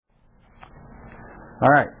All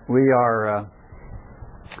right,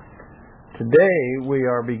 today we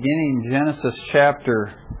are beginning Genesis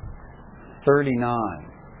chapter 39.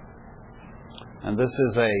 And this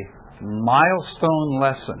is a milestone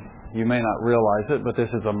lesson. You may not realize it, but this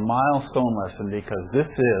is a milestone lesson because this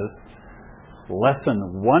is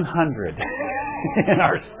lesson 100 in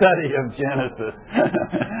our study of Genesis.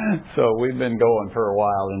 So we've been going for a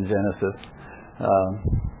while in Genesis.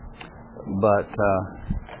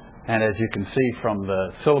 And as you can see from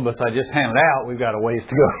the syllabus I just handed out, we've got a ways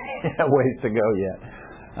to go yet.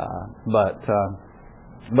 But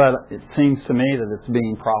it seems to me that it's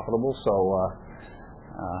being profitable, so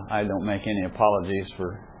I don't make any apologies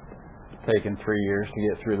for taking 3 years to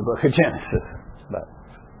get through the book of Genesis. But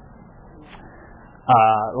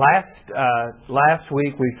last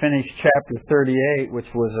week we finished chapter 38,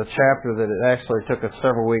 which was a chapter that it actually took us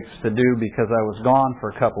several weeks to do because I was gone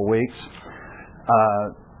for a couple weeks.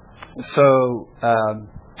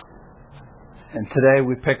 And today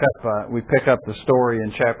we pick up the story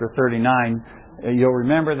in chapter 39. You'll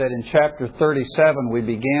remember that in chapter 37 we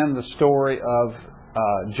began the story of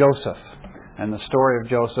Joseph, and the story of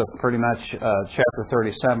Joseph, pretty much chapter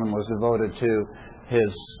 37 was devoted to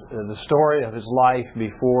the story of his life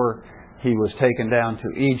before he was taken down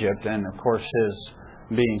to Egypt, and of course his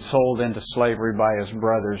being sold into slavery by his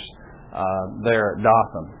brothers there at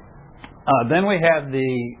Dothan. Then we have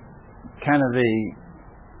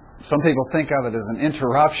some people think of it as an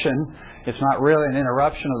interruption. It's not really an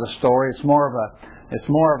interruption of the story. It's more of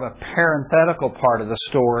a parenthetical part of the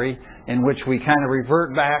story in which we kind of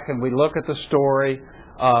revert back and we look at the story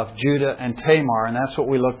of Judah and Tamar, and that's what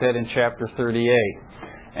we looked at in chapter 38.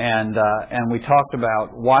 And we talked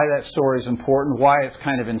about why that story is important, why it's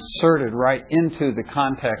kind of inserted right into the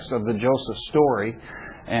context of the Joseph story,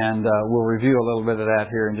 and we'll review a little bit of that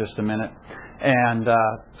here in just a minute. And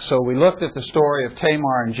so we looked at the story of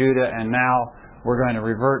Tamar and Judah, and now we're going to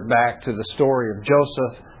revert back to the story of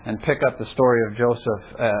Joseph and pick up the story of Joseph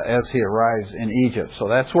as he arrives in Egypt. So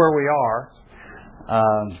that's where we are.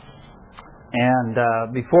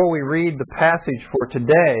 Before we read the passage for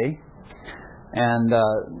today and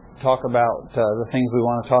talk about the things we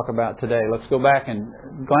want to talk about today, let's go back and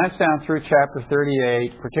glance down through chapter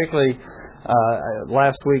 38. Particularly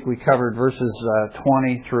last week we covered verses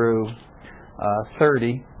 20 through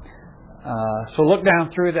 30. So look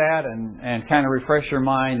down through that and kind of refresh your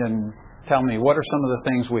mind and tell me, what are some of the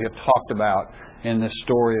things we have talked about in this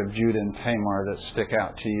story of Judah and Tamar that stick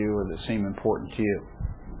out to you or that seem important to you?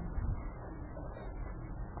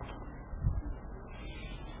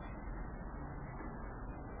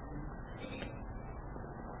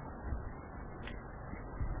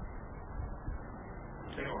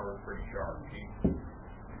 Tamar was pretty sharp.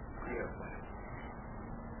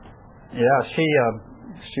 Yeah, she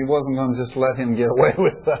wasn't going to just let him get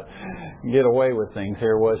away with things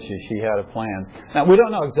here, was she? She had a plan. Now, we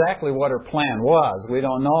don't know exactly what her plan was. We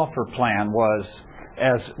don't know if her plan was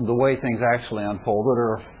as the way things actually unfolded,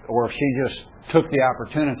 or if she just took the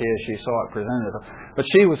opportunity as she saw it presented. But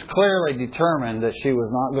she was clearly determined that she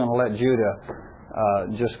was not going to let Judah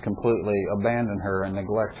just completely abandon her and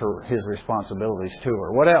neglect his responsibilities to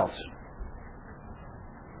her. What else?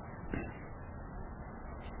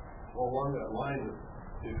 Well, along that line,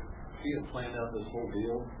 if she had planned out this whole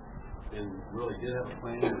deal and really did have a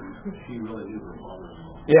plan, and she really knew her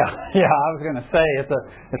mother-in-law. Yeah, I was going to say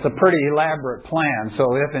it's a pretty elaborate plan.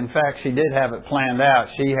 So if in fact she did have it planned out,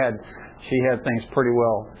 she had things pretty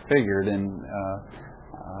well figured, and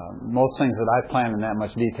most things that I plan in that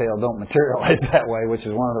much detail don't materialize that way, which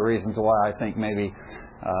is one of the reasons why I think maybe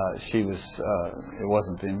it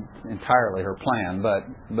wasn't entirely her plan, but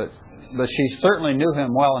she certainly knew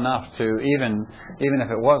him well enough to, even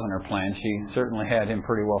if it wasn't her plan, she certainly had him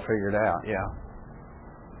pretty well figured out. Yeah.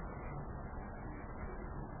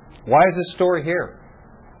 Why is this story here?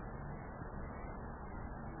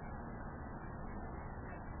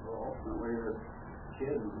 Well, ultimately, this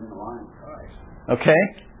kid was in the line of Christ. Okay.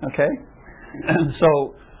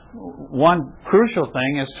 So one crucial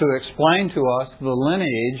thing is to explain to us the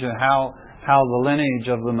lineage and how the lineage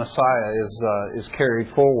of the Messiah is carried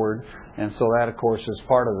forward, and so that, of course, is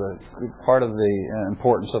part of the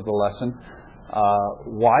importance of the lesson.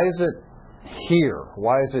 Why is it here?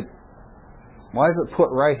 Why is it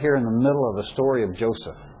put right here in the middle of the story of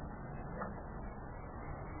Joseph?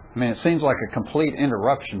 I mean, it seems like a complete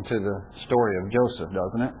interruption to the story of Joseph,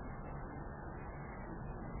 doesn't it?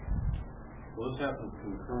 Well, this happens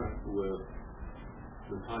concurrent with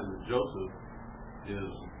the time that Joseph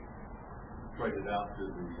is traded out to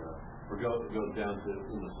goes down to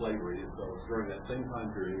in the slavery. So it's during that same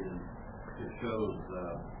time period, and it shows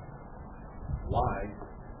why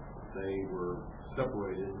they were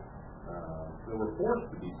separated. They were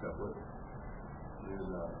forced to be separate. And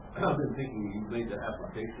I've been thinking, you made the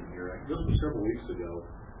application here. This was several weeks ago.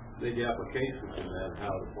 Made the application to that,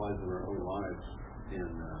 how it applies in our own lives.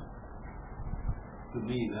 And to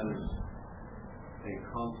me, that is a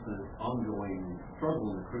constant, ongoing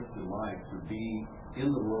struggle in the Christian life to be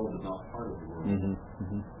in the world but not part of the world.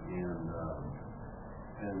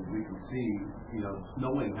 And we can see,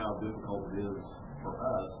 knowing how difficult it is for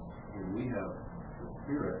us, and we have the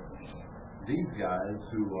Spirit. These guys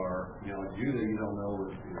who are, Judah, you don't know,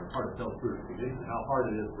 it's hard to tell spiritual condition, how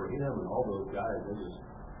hard it is for him and all those guys. They just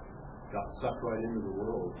got sucked right into the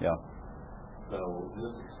world. Yeah. So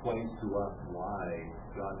this explains to us why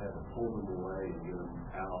God had to pull them away and get them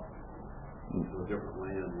out into a different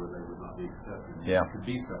land where they would not be accepted. Yeah. To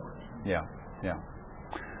be separate. Yeah. Yeah.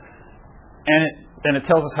 And it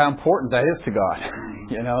tells us how important that is to God.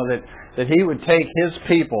 That He would take His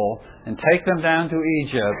people and take them down to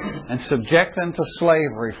Egypt and subject them to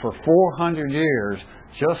slavery for 400 years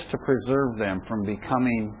just to preserve them from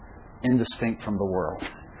becoming indistinct from the world.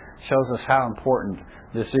 Shows us how important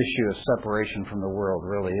this issue of separation from the world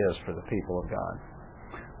really is for the people of God.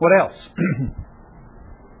 What else?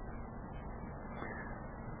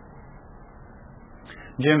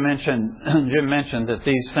 Jim mentioned that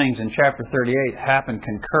these things in chapter 38 happen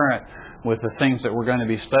concurrent with the things that we're going to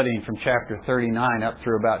be studying from chapter 39 up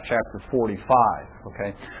through about chapter 45.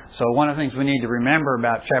 Okay, so one of the things we need to remember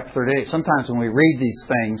about chapter 38, sometimes when we read these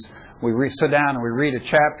things, we sit down and we read a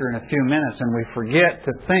chapter in a few minutes and we forget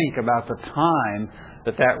to think about the time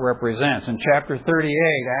that represents. And chapter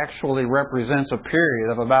 38 actually represents a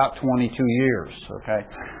period of about 22 years. Okay,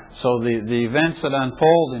 so the events that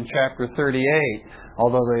unfold in chapter 38,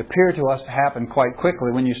 although they appear to us to happen quite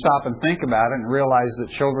quickly, when you stop and think about it and realize that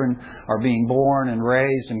children are being born and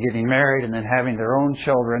raised and getting married and then having their own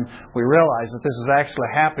children, we realize that this is actually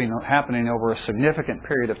happening over a significant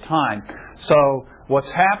period of time. So what's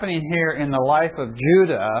happening here in the life of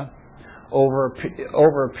Judah over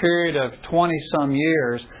a period of 20-some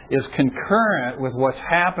years is concurrent with what's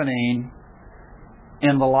happening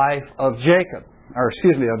in the life of of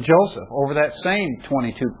Joseph over that same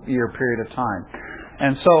 22-year period of time.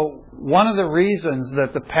 And so one of the reasons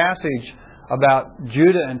that the passage about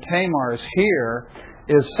Judah and Tamar is here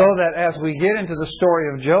is so that as we get into the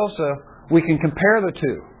story of Joseph, we can compare the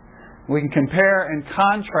two. We can compare and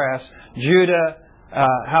contrast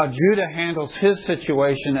how Judah handles his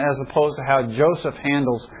situation as opposed to how Joseph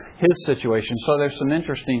handles his situation. So there's some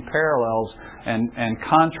interesting parallels and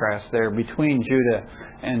contrast there between Judah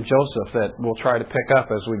and Joseph that we'll try to pick up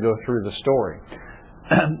as we go through the story.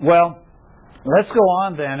 Well, let's go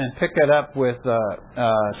on then and pick it up with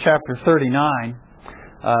chapter 39,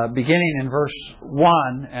 beginning in verse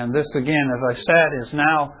 1. And this again, as I said, is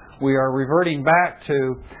now we are reverting back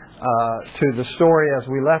to the story as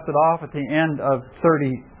we left it off at the end of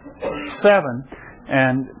 37.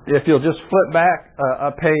 And if you'll just flip back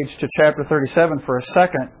a page to chapter 37 for a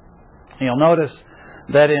second, you'll notice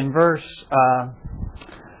that in verse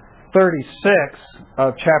 36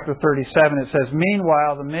 of chapter 37, it says,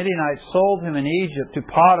 "Meanwhile, the Midianites sold him in Egypt to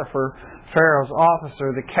Potiphar, Pharaoh's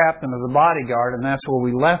officer, the captain of the bodyguard," and that's where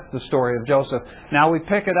we left the story of Joseph. Now we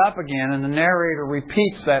pick it up again, and the narrator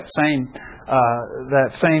repeats that same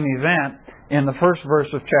event in the first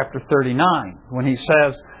verse of chapter 39, when he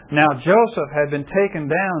says, "Now Joseph had been taken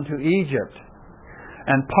down to Egypt,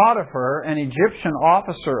 and Potiphar, an Egyptian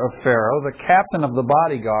officer of Pharaoh, the captain of the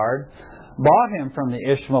bodyguard, bought him from the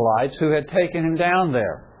Ishmaelites who had taken him down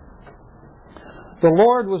there. The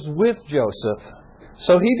Lord was with Joseph,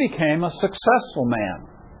 so he became a successful man,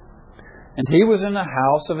 and he was in the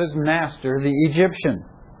house of his master, the Egyptian.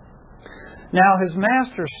 Now his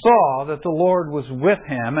master saw that the Lord was with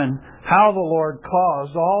him, and how the Lord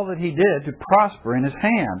caused all that he did to prosper in his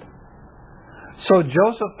hand. So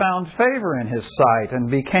Joseph found favor in his sight and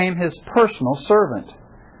became his personal servant.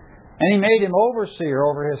 And he made him overseer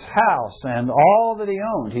over his house, and all that he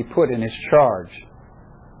owned he put in his charge.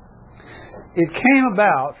 It came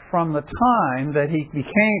about from the time that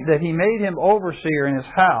he made him overseer in his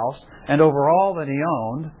house and over all that he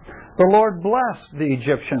owned, the Lord blessed the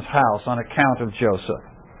Egyptian's house on account of Joseph.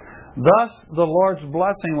 Thus the Lord's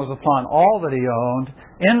blessing was upon all that he owned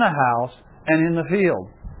in the house and in the field.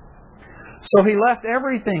 So he left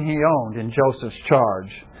everything he owned in Joseph's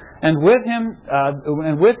charge. And with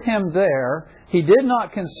him there, he did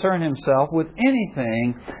not concern himself with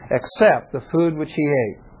anything except the food which he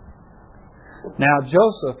ate. Now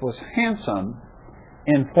Joseph was handsome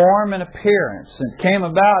in form and appearance. It came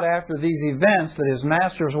about after these events that his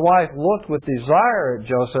master's wife looked with desire at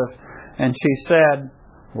Joseph, And she said,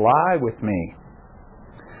 "Lie with me."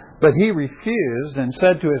 But he refused and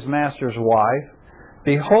said to his master's wife,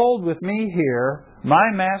 "Behold, with me here,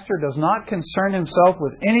 my master does not concern himself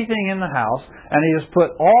with anything in the house, and he has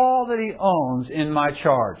put all that he owns in my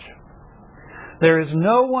charge. There is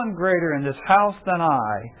no one greater in this house than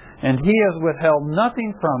I, and he has withheld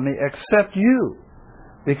nothing from me except you,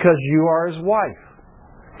 because you are his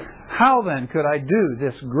wife. How then could I do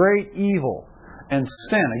this great evil and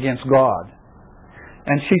sin against God?"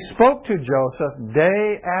 And she spoke to Joseph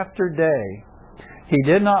day after day. He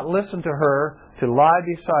did not listen to her to lie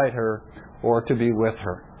beside her or to be with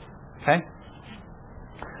her. Okay?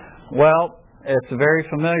 Well, it's a very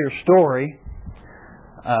familiar story.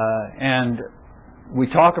 And we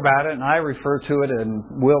talk about it, and I refer to it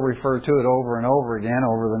and will refer to it over and over again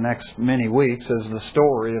over the next many weeks as the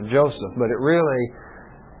story of Joseph. But it really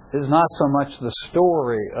is not so much the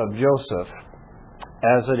story of Joseph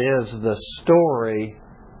as it is the story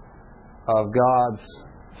of God's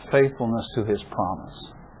faithfulness to His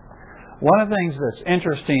promise. One of the things that's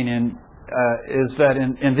interesting is that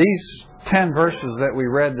in these 10 verses that we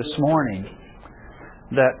read this morning,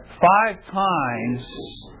 that 5 times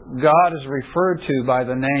God is referred to by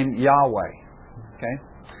the name Yahweh. Okay?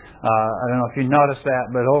 I don't know if you noticed that,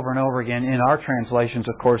 but over and over again in our translations,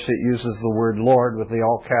 of course, it uses the word Lord with the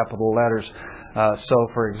all capital letters. So,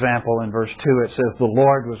 for example, in verse 2 it says, "The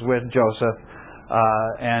Lord was with Joseph."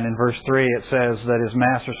 And in verse 3 it says that his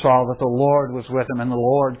master saw that the Lord was with him, and the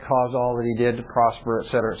Lord caused all that he did to prosper,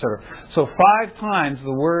 etc., etc. So 5 times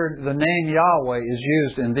the name Yahweh is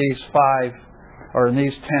used in these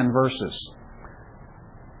 10 verses.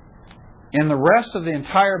 In the rest of the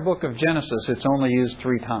entire book of Genesis, it's only used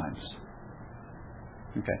 3 times.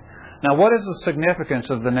 Okay. Now, what is the significance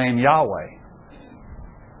of the name Yahweh?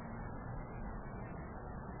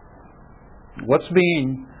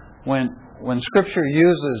 When Scripture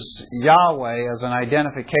uses Yahweh as an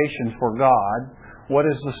identification for God, what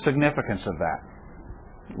is the significance of that?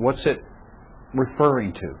 What's it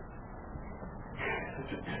referring to?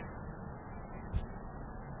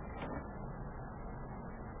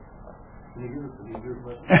 Can you give us an easier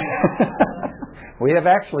question? We have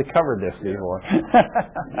actually covered this before.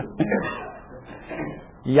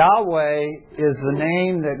 Yahweh is the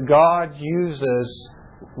name that God uses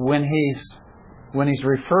when He's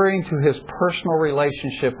referring to His personal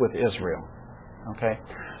relationship with Israel. Okay?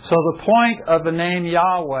 So the point of the name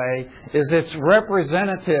Yahweh is it's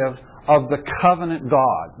representative of the covenant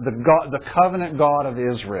God, the covenant God of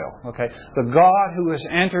Israel. Okay? The God who has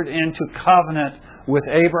entered into covenant with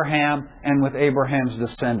Abraham and with Abraham's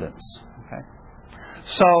descendants. Okay?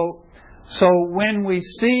 So when we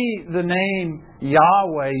see the name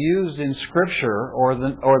Yahweh used in Scripture, or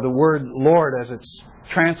the word Lord as it's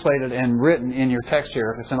translated and written in your text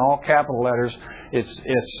here, if it's in all capital letters, it's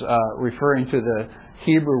referring to the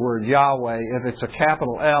Hebrew word Yahweh. If it's a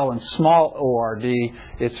capital L and small O-R-D,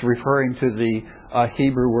 it's referring to the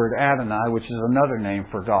Hebrew word Adonai, which is another name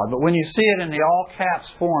for God. But when you see it in the all caps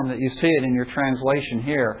form that you see it in your translation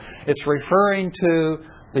here, it's referring to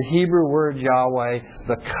the Hebrew word Yahweh,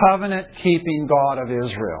 the covenant-keeping God of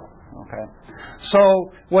Israel. Okay?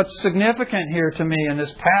 So what's significant here to me in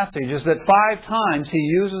this passage is that 5 times he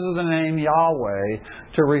uses the name Yahweh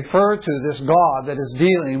to refer to this God that is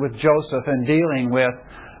dealing with Joseph and dealing with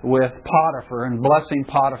Potiphar and blessing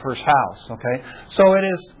Potiphar's house. Okay? So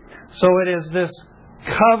it is this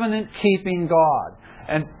covenant-keeping God.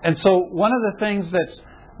 And so one of the things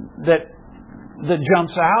that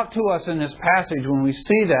jumps out to us in this passage when we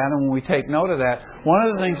see that and when we take note of that, one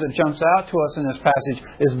of the things that jumps out to us in this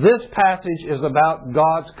passage is about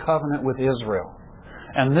God's covenant with Israel.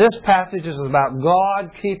 And this passage is about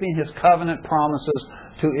God keeping His covenant promises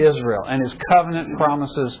to Israel and His covenant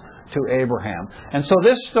promises to Abraham. And so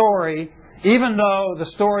this story, even though the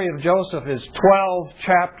story of Joseph is 12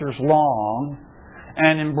 chapters long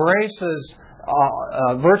and embraces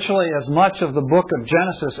virtually as much of the book of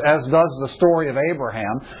Genesis as does the story of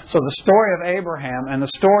Abraham. So the story of Abraham and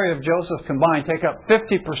the story of Joseph combined take up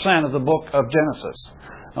 50% of the book of Genesis.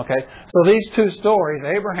 Okay? So these 2 stories,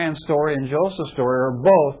 Abraham's story and Joseph's story, are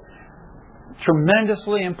both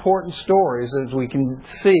tremendously important stories, as we can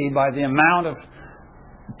see by the amount of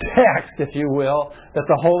text, if you will, that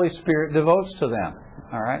the Holy Spirit devotes to them.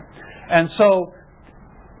 All right? And so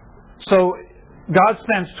God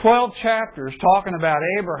spends 12 chapters talking about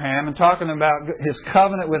Abraham and talking about His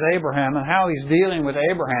covenant with Abraham and how He's dealing with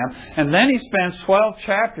Abraham. And then He spends 12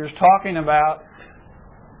 chapters talking about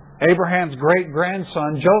Abraham's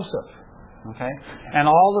great-grandson, Joseph. Okay? And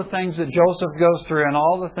all the things that Joseph goes through and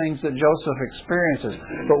all the things that Joseph experiences.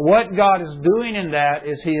 But what God is doing in that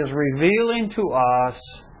is He is revealing to us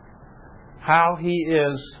how He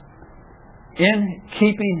is in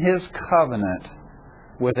keeping His covenant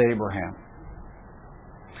with Abraham.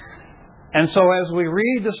 And so as we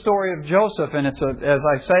read the story of Joseph, and as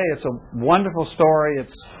I say, it's a wonderful story.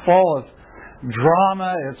 It's full of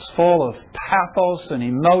drama. It's full of pathos and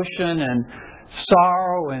emotion and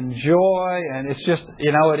sorrow and joy. And it's just,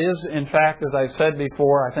 it is, in fact, as I've said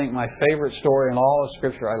before, I think my favorite story in all of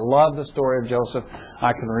Scripture. I love the story of Joseph.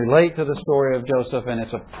 I can relate to the story of Joseph, and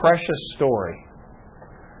it's a precious story.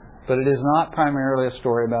 But it is not primarily a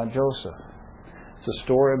story about Joseph. It's a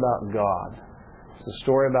story about God. It's a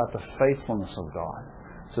story about the faithfulness of God.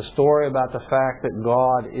 It's a story about the fact that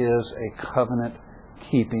God is a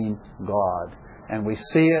covenant-keeping God. And we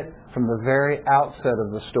see it from the very outset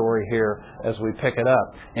of the story here as we pick it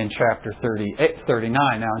up in chapter 39.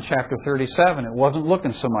 Now, in chapter 37, it wasn't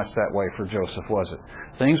looking so much that way for Joseph, was it?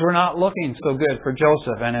 Things were not looking so good for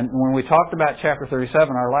Joseph. And when we talked about chapter 37,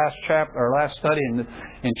 our last study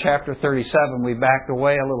in chapter 37, we backed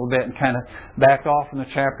away a little bit and kind of backed off from the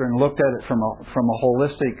chapter and looked at it from a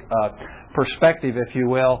holistic perspective, if you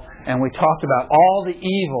will. And we talked about all the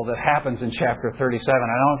evil that happens in chapter 37. I don't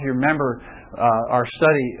know if you remember our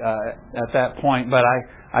study at that point, but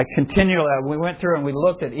I continually, we went through and we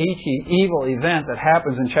looked at each evil event that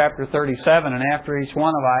happens in chapter 37, and after each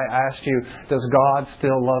one of I asked you, does God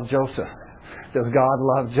still love Joseph? Does God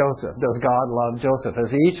love Joseph? Does God love Joseph?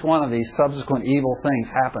 As each one of these subsequent evil things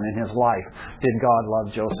happen in his life, did God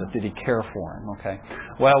love Joseph? Did He care for him? Okay.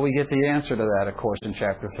 Well, we get the answer to that, of course, in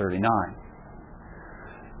chapter 39.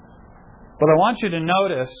 But I want you to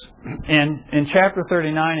notice in chapter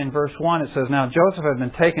 39 in verse 1 it says, Now Joseph had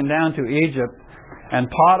been taken down to Egypt, and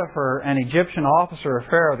Potiphar, an Egyptian officer of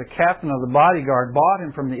Pharaoh, the captain of the bodyguard, bought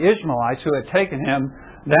him from the Ishmaelites who had taken him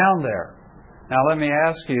down there. Now let me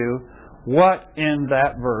ask you, what in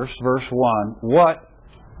that verse 1, what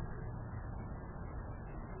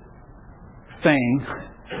thing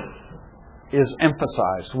is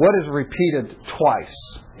emphasized? What is repeated twice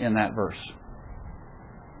in that verse?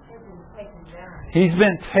 He's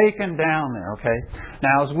been taken down there, okay?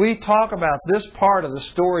 Now, as we talk about this part of the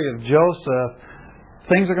story of Joseph,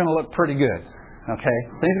 things are going to look pretty good, okay?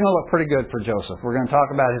 Things are going to look pretty good for Joseph. We're going to talk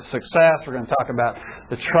about his success. We're going to talk about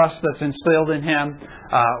the trust that's instilled in him.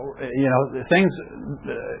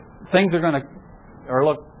 Things are going to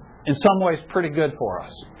look, in some ways, pretty good for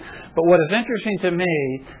us. But what is interesting to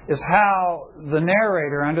me is how the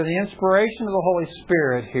narrator, under the inspiration of the Holy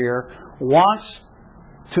Spirit here, wants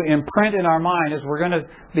to imprint in our mind as we're going to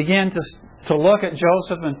begin to look at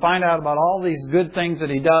Joseph and find out about all these good things that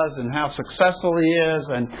he does and how successful he is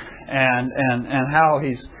and how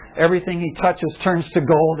everything he touches turns to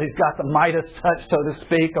gold. He's got the Midas touch, so to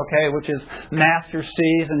speak, okay, which his master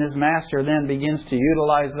sees, and his master then begins to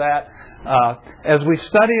utilize that. As we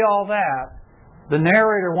study all that, the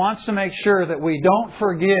narrator wants to make sure that we don't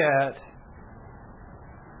forget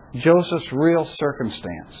Joseph's real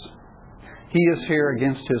circumstance. He is here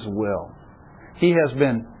against his will. He has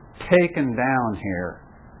been taken down here.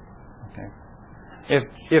 Okay.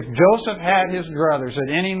 If Joseph had his brothers at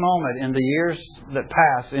any moment in the years that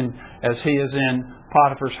pass, as he is in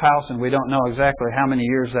Potiphar's house, and we don't know exactly how many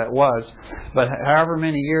years that was, but however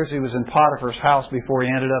many years he was in Potiphar's house before he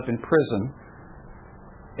ended up in prison,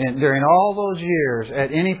 and during all those years,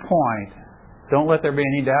 at any point, don't let there be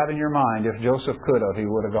any doubt in your mind, if Joseph could have, he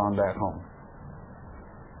would have gone back home.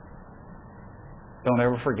 Don't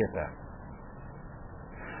ever forget that.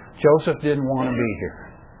 Joseph didn't want to be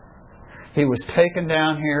here. He was taken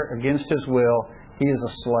down here against his will. He is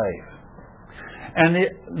a slave. And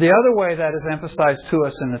the other way that is emphasized to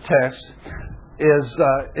us in the text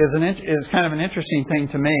is kind of an interesting thing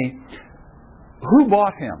to me. Who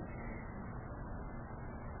bought him?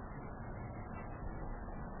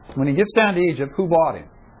 When he gets down to Egypt, who bought him?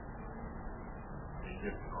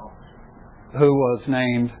 Who was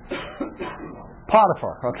named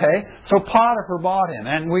Potiphar, okay? So Potiphar bought him.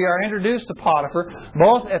 And we are introduced to Potiphar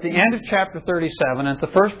both at the end of chapter 37 and at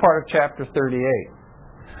the first part of chapter 38.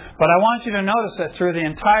 But I want you to notice that through the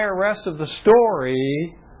entire rest of the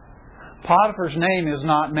story, Potiphar's name is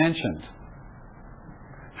not mentioned.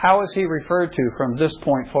 How is he referred to from this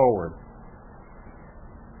point forward?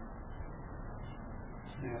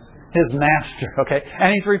 His master, okay?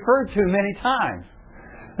 And he's referred to many times.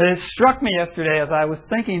 It struck me yesterday as I was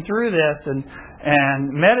thinking through this and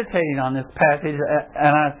meditating on this passage, and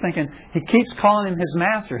I was thinking, he keeps calling him his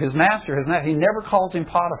master, his master, his master. He never calls him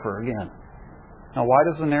Potiphar again. Now, why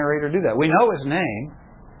does the narrator do that? We know his name.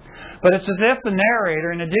 But it's as if the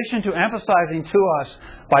narrator, in addition to emphasizing to us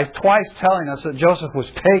by twice telling us that Joseph was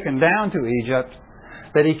taken down to Egypt,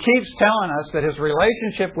 that he keeps telling us that his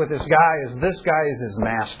relationship with this guy is his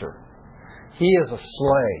master. He is a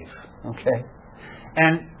slave. Okay?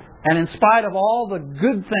 And in spite of all the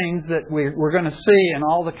good things that we're going to see and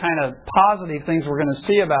all the kind of positive things we're going to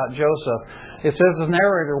see about Joseph, it says the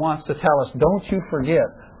narrator wants to tell us, don't you forget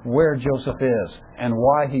where Joseph is and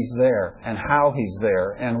why he's there and how he's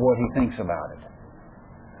there and what he thinks about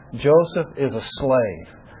it. Joseph is a slave.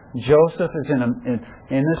 Joseph is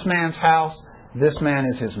in this man's house. This man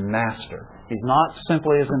is his master. He's not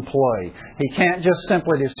simply his employee. He can't just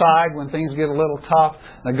simply decide when things get a little tough,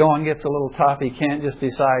 the going gets a little tough. He can't just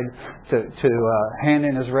decide to hand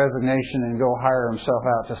in his resignation and go hire himself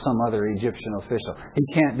out to some other Egyptian official.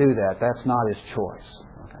 He can't do that. That's not his choice.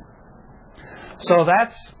 Okay. So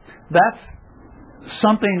that's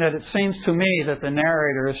something that it seems to me that the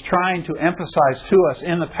narrator is trying to emphasize to us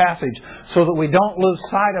in the passage so that we don't lose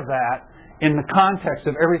sight of that in the context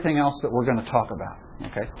of everything else that we're going to talk about.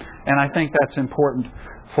 Okay? And I think that's important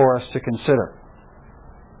for us to consider.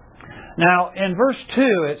 Now, in verse 2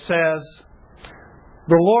 it says,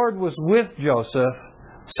 the Lord was with Joseph,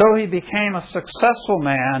 so he became a successful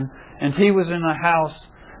man, and he was in the house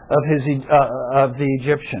of the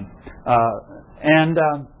Egyptian.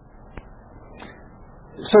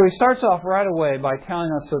 So he starts off right away by telling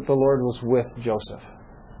us that the Lord was with Joseph.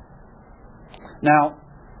 Now,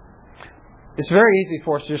 it's very easy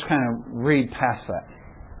for us to just kind of read past that.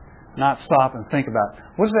 Not stop and think about,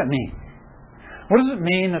 what does that mean? What does it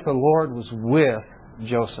mean that the Lord was with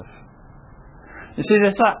Joseph? You see,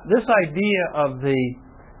 this idea of the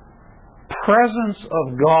presence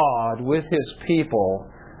of God with His people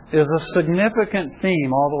is a significant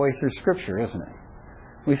theme all the way through Scripture, isn't it?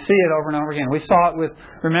 We see it over and over again. We saw it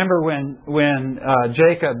remember when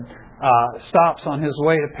Jacob stops on his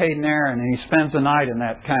way to Padan Aram and he spends the night in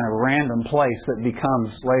that kind of random place that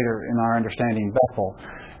becomes later in our understanding Bethel.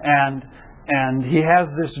 And he has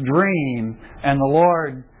this dream, and the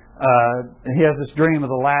Lord, he has this dream of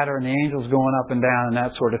the ladder and the angels going up and down and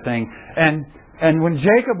that sort of thing. And when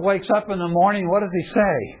Jacob wakes up in the morning, what does he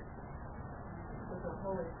say?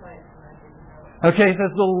 Okay, he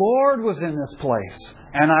says, the Lord was in this place,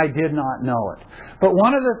 and I did not know it. But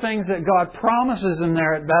one of the things that God promises in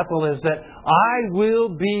there at Bethel is that I will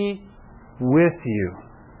be with you.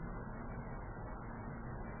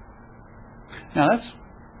 Now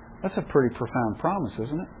that's a pretty profound promise,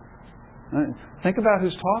 isn't it? Think about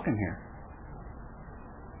who's talking here.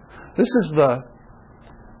 This is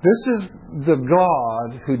the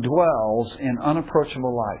God who dwells in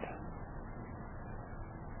unapproachable light,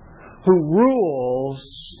 who rules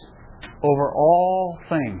over all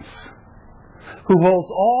things, who holds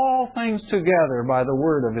all things together by the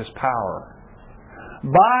word of His power,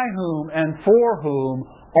 by whom and for whom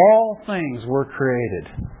all things were created.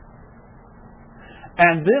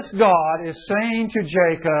 And this God is saying to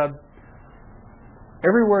Jacob,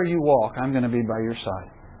 everywhere you walk, I'm going to be by your side.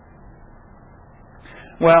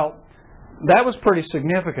 Well, that was pretty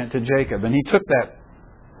significant to Jacob, and he took that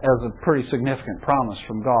as a pretty significant promise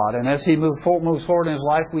from God. And as he moves forward in his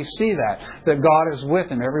life, we see that God is with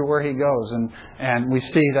him everywhere he goes. And we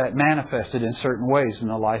see that manifested in certain ways in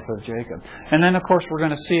the life of Jacob. And then, of course, we're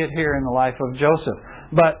going to see it here in the life of Joseph.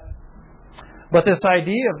 But this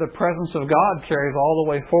idea of the presence of God carries all the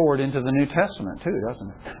way forward into the New Testament too, doesn't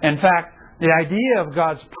it? In fact, the idea of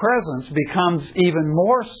God's presence becomes even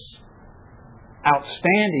more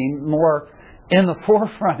outstanding, more in the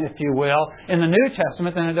forefront, if you will, in the New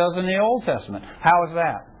Testament than it does in the Old Testament. How is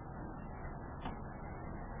that?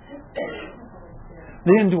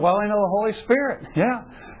 The indwelling of the Holy Spirit. Yeah.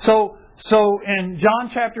 So in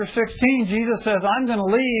John chapter 16, Jesus says, I'm going to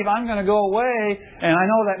leave, I'm going to go away, and I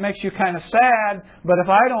know that makes you kind of sad, but if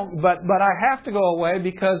I don't, but I have to go away,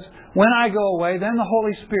 because when I go away, then the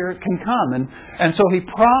Holy Spirit can come. And so He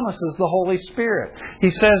promises the Holy Spirit.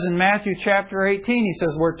 He says in Matthew chapter 18, He says,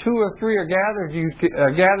 where two or three are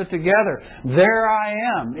gathered together, there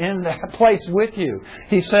I am in that place with you.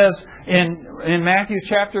 He says in Matthew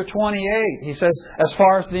chapter 28, He says, as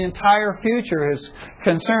far as the entire future is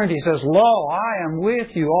concerned, He says, lo, I am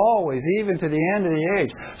with you always, even to the end of the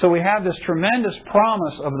age. So we have this tremendous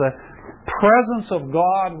promise of the presence of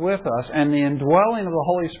God with us and the indwelling of the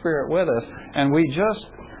Holy Spirit with us. And we just,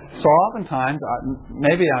 so oftentimes,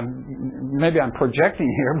 maybe I'm projecting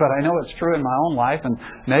here, but I know it's true in my own life, and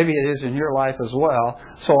maybe it is in your life as well.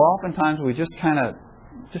 So oftentimes we just kind of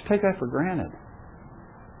just take that for granted.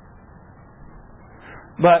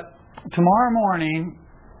 But tomorrow morning,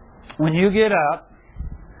 when you get up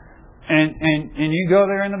and you go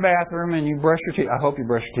there in the bathroom and you brush your teeth. I hope you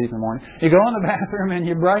brush your teeth in the morning. You go in the bathroom and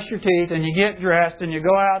you brush your teeth and you get dressed and you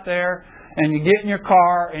go out there and you get in your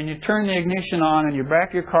car and you turn the ignition on and you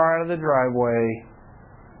back your car out of the driveway.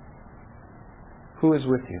 Who is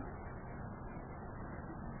with you?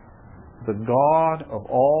 The God of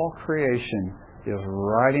all creation is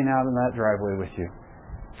riding out in that driveway with you.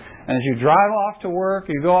 And as you drive off to work,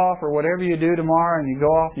 you go off, or whatever you do tomorrow, and you go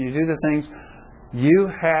off and you do the things, you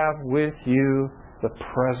have with you the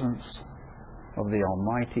presence of the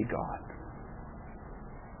Almighty God.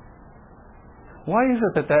 Why is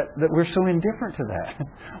it that we're so indifferent to that?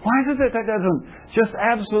 Why is it that doesn't just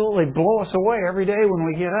absolutely blow us away every day when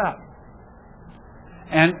we get up?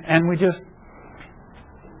 And we just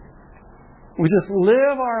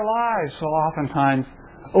live our lives so oftentimes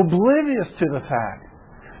oblivious to the fact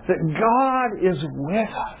that God is with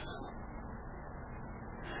us.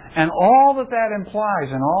 And all that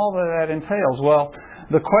implies and all that entails, well,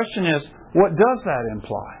 the question is, what does that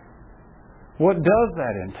imply? What does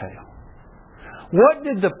that entail? What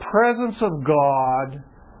did the presence of God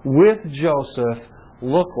with Joseph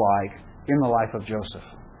look like in the life of Joseph?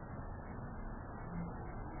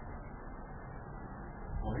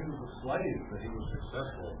 Well, he was a slave, but he was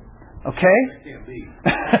successful. Okay? That can't be.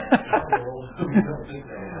 We don't think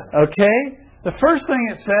that. Okay? The first thing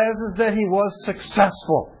it says is that he was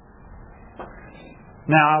successful.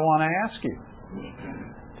 Now, I want to ask you,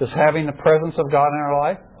 does having the presence of God in our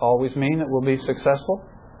life always mean that we'll be successful?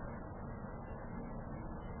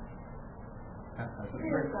 That's a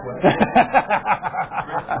great question.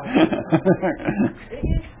 It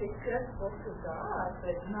is successful to God,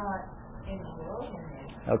 but not in the wilderness.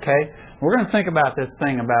 Okay? We're going to think about this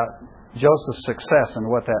thing about Joseph's success and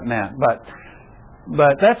what that meant.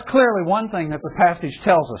 But that's clearly one thing that the passage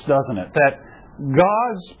tells us, doesn't it? That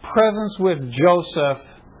God's presence with Joseph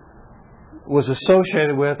was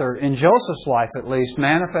associated with, or in Joseph's life at least,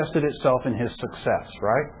 manifested itself in his success,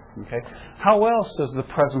 right? Okay. How else does the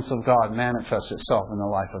presence of God manifest itself in the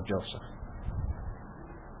life of Joseph?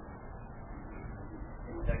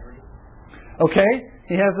 Integrity. Okay.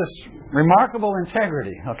 He has this remarkable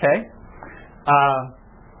integrity, okay?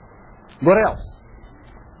 What else?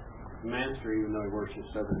 Master, even though he worships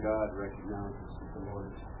other God, recognizes that the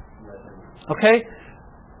Lord is led him. Okay?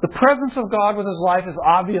 The presence of God with his life is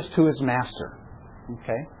obvious to his master.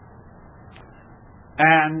 Okay?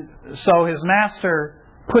 And so his master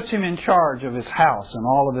puts him in charge of his house and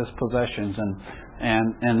all of his possessions,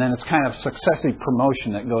 and then it's kind of successive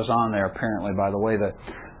promotion that goes on there, apparently, by the way that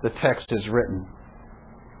the text is written.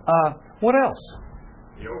 What else?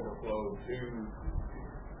 The overflow to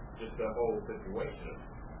just the whole situation.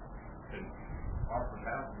 And our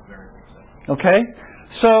house is very successful. Okay?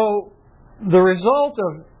 So the result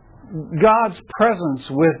of God's presence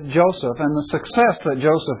with Joseph and the success that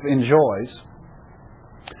Joseph enjoys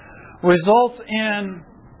results in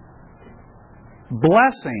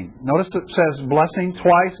blessing. Notice it says blessing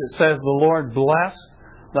twice. It says the Lord blessed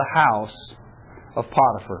the house of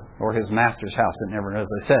Potiphar, or his master's house. It never, as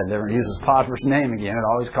I said, never uses Potiphar's name again. It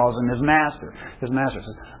always calls him his master. His master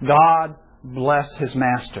says, God blessed his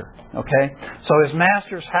master. Okay? So his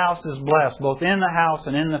master's house is blessed, both in the house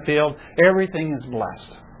and in the field. Everything is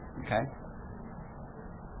blessed. Okay?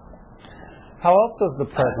 How else does the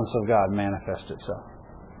presence of God manifest itself?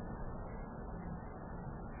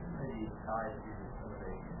 Maybe tied to some of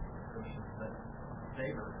the Christians that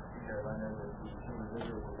favor, because I know that the children of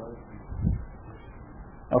Israel were both.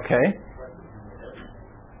 Okay.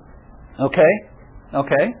 Okay.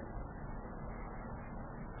 Okay.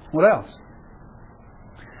 What else?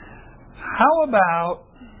 How about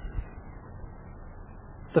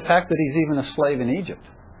the fact that he's even a slave in Egypt?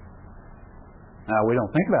 Now, we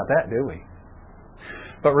don't think about that, do we?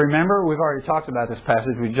 But remember, we've already talked about this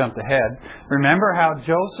passage. We jumped ahead. Remember how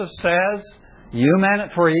Joseph says, you meant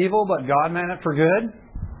it for evil, but God meant it for good?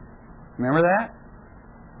 Remember that?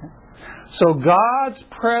 So God's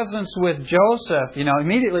presence with Joseph,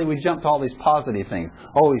 immediately we jump to all these positive things.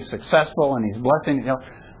 Oh, he's successful and he's blessing.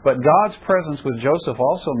 But God's presence with Joseph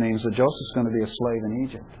also means that Joseph's going to be a slave in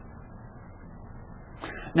Egypt.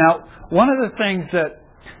 Now, one of the things that,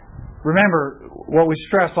 remember, what we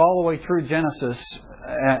stressed all the way through Genesis,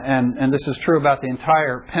 and this is true about the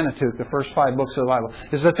entire Pentateuch, the first 5 books of the Bible,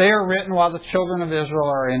 is that they are written while the children of Israel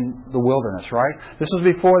are in the wilderness, right? This is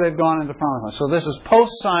before they've gone into Promised Land. So this is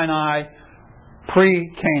post-Sinai,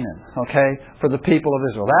 pre-Canaan, okay, for the people of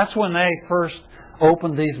Israel. That's when they first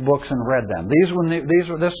opened these books and read them.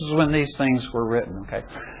 This is when these things were written, okay?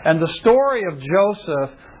 And the story of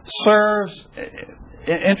Joseph serves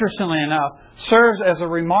interestingly enough, serves as a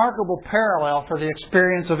remarkable parallel for the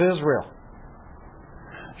experience of Israel.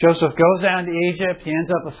 Joseph goes down to Egypt. He ends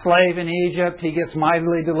up a slave in Egypt. He gets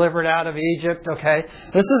mightily delivered out of Egypt. Okay,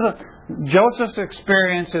 Joseph's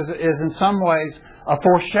experience is in some ways a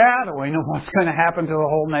foreshadowing of what's going to happen to the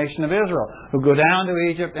whole nation of Israel, who go down to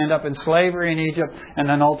Egypt, end up in slavery in Egypt, and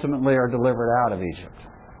then ultimately are delivered out of Egypt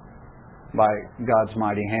by God's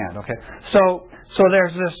mighty hand. Okay, so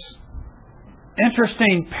there's this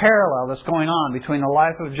interesting parallel that's going on between the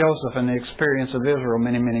life of Joseph and the experience of Israel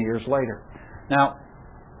many, many years later. Now,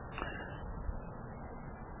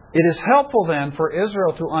 it is helpful then for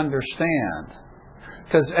Israel to understand,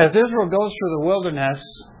 because as Israel goes through the wilderness,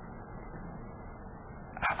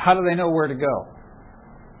 how do they know where to go?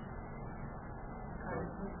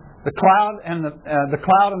 The cloud and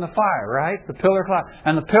the fire, right? The pillar cloud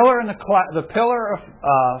and the pillar and the pillar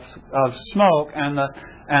of smoke and the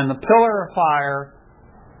pillar of fire.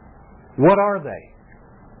 What are they?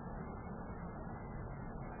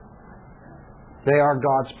 They are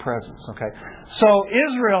God's presence. Okay, so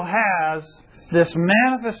Israel has this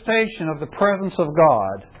manifestation of the presence of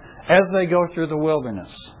God as they go through the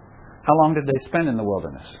wilderness. How long did they spend in the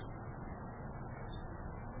wilderness?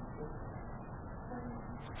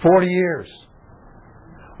 40 years.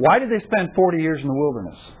 Why did they spend 40 years in the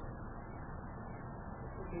wilderness?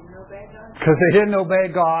 Because they didn't obey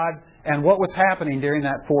God. And what was happening during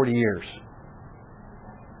that 40 years?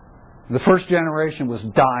 The first generation was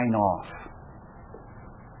dying off.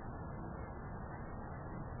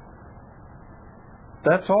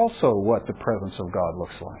 That's also what the presence of God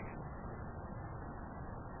looks like.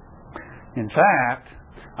 In fact,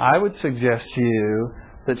 I would suggest to you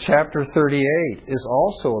that chapter 38 is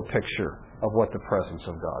also a picture of what the presence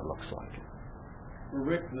of God looks like. Well,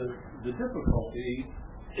 Rick, the difficulty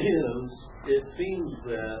is it seems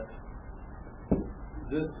that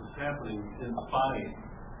this is happening in spite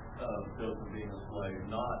of Joseph being a slave,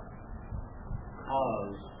 not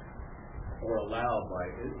caused or allowed by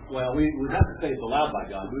it. Well, we would have to say it's allowed by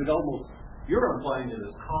God. You're implying it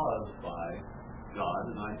is caused by God,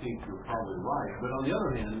 and I think you're probably right. But on the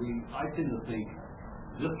other hand, I tend to think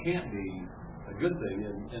this can't be a good thing,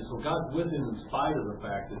 and so God's with him in spite of the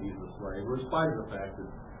fact that he's a slave, or in spite of the fact that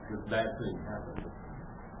this bad thing happened.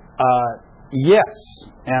 Yes,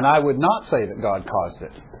 and I would not say that God caused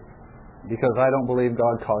it, because I don't believe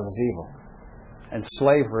God causes evil, and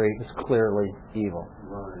slavery is clearly evil.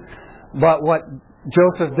 Right. But what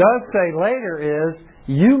Joseph does say later is,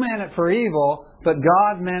 you meant it for evil, but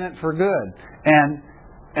God meant it for good.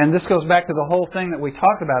 And this goes back to the whole thing that we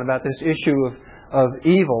talked about this issue of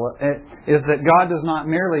evil, is that God does not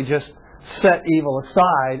merely just set evil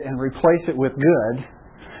aside and replace it with good,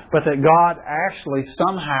 but that God actually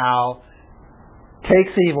somehow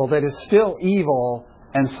takes evil that is still evil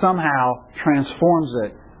and somehow transforms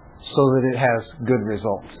it so that it has good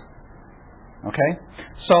results. Okay?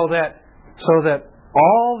 So that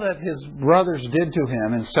all that his brothers did to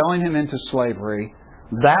him in selling him into slavery,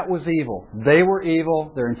 that was evil. They were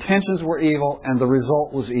evil, their intentions were evil, and the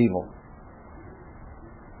result was evil.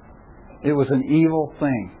 It was an evil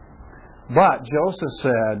thing. But Joseph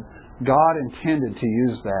said God intended to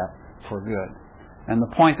use that for good. And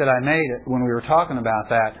the point that I made when we were talking about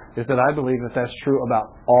that is that I believe that that's true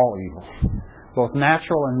about all evil. Both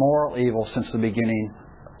natural and moral evil since the beginning,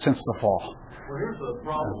 since the fall. Well, here's the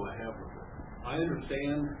problem I have with it. I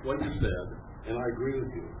understand what you said, and I agree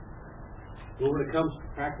with you. But when it comes to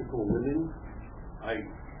practical living,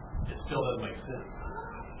 it still doesn't make sense.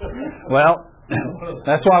 Well,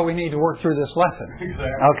 that's why we need to work through this lesson.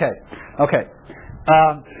 Exactly. Okay.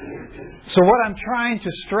 So what I'm trying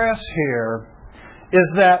to stress here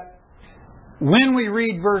is that when we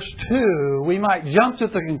read verse 2, we might jump to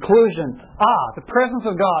the conclusion, the presence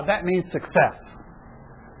of God, that means success.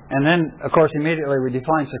 And then, of course, immediately we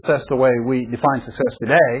define success the way we define success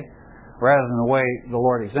today, rather than the way the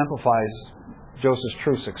Lord exemplifies Joseph's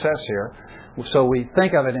true success here. So we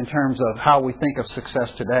think of it in terms of how we think of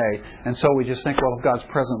success today. And so we just think, well, if God's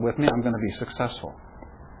present with me, I'm going to be successful.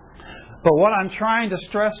 But what I'm trying to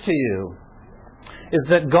stress to you is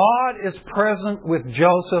that God is present with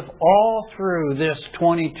Joseph all through this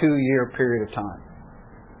 22-year period of time.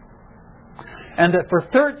 And that for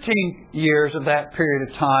 13 years of that period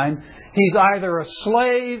of time, he's either a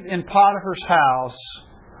slave in Potiphar's house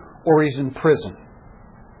or he's in prison.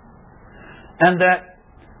 And that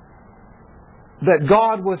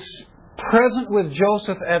God was present with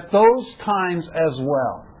Joseph at those times as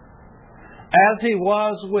well. As he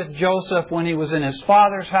was with Joseph when he was in his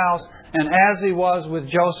father's house, and as he was with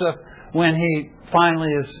Joseph when he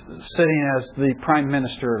finally is sitting as the prime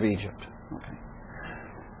minister of Egypt. Okay.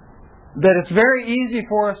 that it's very easy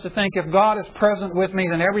for us to think if God is present with me,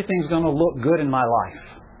 then everything's going to look good in my life.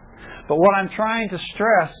 But what I'm trying to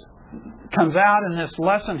stress comes out in this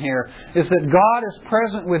lesson here is that God is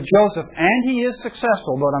present with Joseph, and he is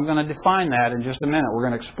successful, but I'm going to define that in just a minute. We're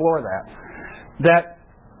going to explore that.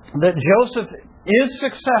 That Joseph is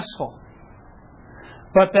successful,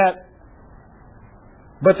 but that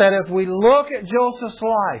if we look at Joseph's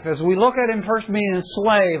life, as we look at him first being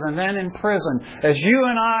enslaved and then in prison, as you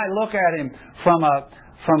and I look at him from a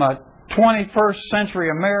 21st century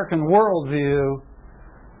American worldview,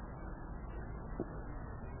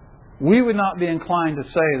 we would not be inclined to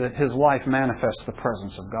say that his life manifests the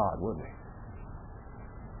presence of God, would we?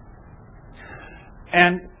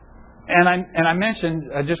 And I mentioned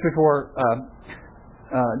just before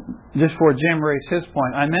Jim raised his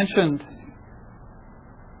point, I mentioned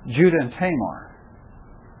Judah and Tamar,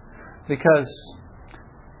 because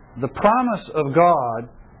the promise of God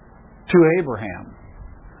to Abraham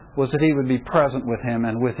was that he would be present with him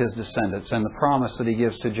and with his descendants. And the promise that he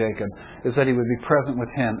gives to Jacob is that he would be present with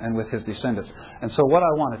him and with his descendants. And so what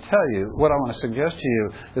I want to tell you, what I want to suggest to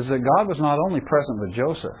you, is that God was not only present with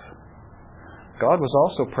Joseph, God was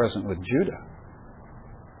also present with Judah.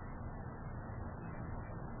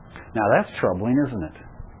 Now that's troubling, isn't it?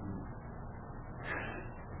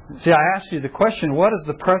 See, I asked you the question, what does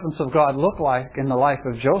the presence of God look like in the life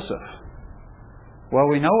of Joseph? Well,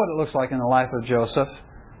 we know what it looks like in the life of Joseph.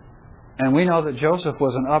 And we know that Joseph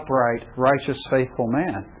was an upright, righteous, faithful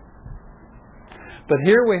man. But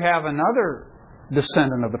here we have another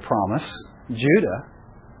descendant of the promise, Judah.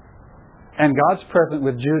 And God's present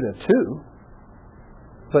with Judah too.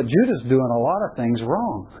 But Judah's doing a lot of things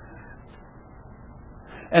wrong.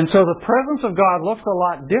 And so the presence of God looks a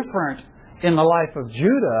lot different in the life of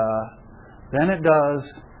Judah than it does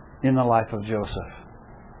in the life of Joseph.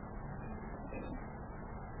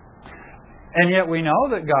 And yet we know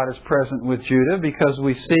that God is present with Judah because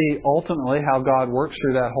we see ultimately how God works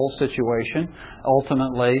through that whole situation.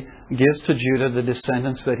 Ultimately gives to Judah the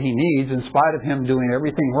descendants that he needs, in spite of him doing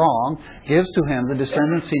everything wrong, gives to him the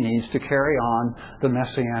descendants he needs to carry on the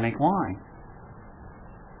Messianic line.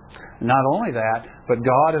 Not only that, but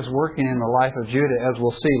God is working in the life of Judah, as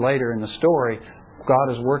we'll see later in the story. God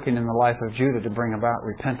is working in the life of Judah to bring about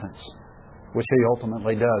repentance, which he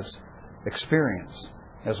ultimately does experience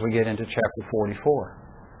as we get into chapter 44.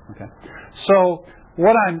 Okay. So,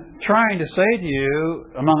 what I'm trying to say to you,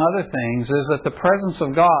 among other things, is that the presence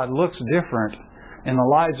of God looks different in the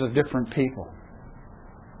lives of different people.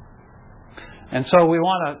 And so we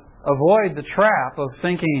want to avoid the trap of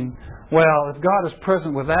thinking, well, if God is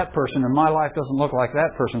present with that person and my life doesn't look like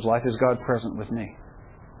that person's life, is God present with me?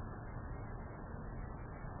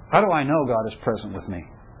 How do I know God is present with me?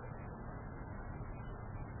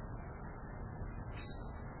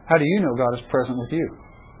 How do you know God is present with you?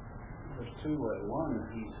 There's two ways. One is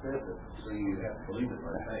he said that, so you have to believe it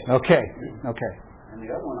by faith. Okay. And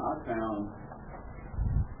the other one I found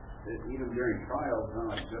that even during trials,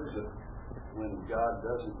 not like Joseph, when God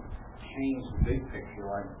doesn't change the big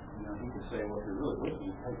picture, like, he could say, well, if you're really with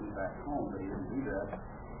me, take me back home, but he didn't do that.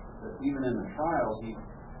 But even in the trials, if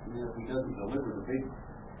he doesn't deliver the big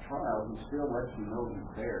trials, he still lets you know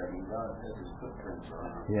he's there. I mean, God has his footprints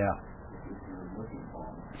around. Yeah. If you're looking for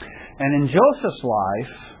him. And in Joseph's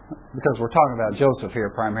life, because we're talking about Joseph here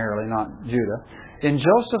primarily, not Judah, in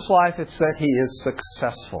Joseph's life it said he is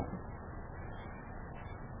successful.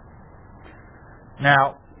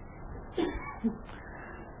 Now,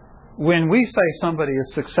 when we say somebody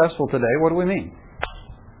is successful today, what do we mean?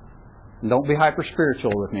 Don't be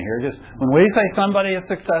hyper-spiritual with me here. Just when we say somebody is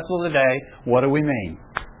successful today, what do we mean?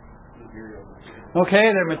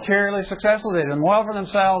 Okay, they're materially successful, they've done well for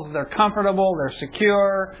themselves, they're comfortable, they're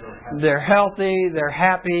secure, they're healthy, they're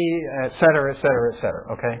happy, etc., etc., etc.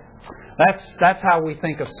 Okay? That's how we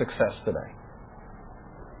think of success today.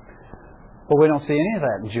 But we don't see any of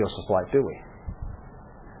that in Joseph's life, do we?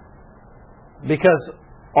 Because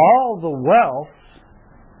all the wealth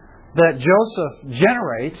that Joseph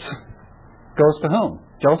generates goes to whom?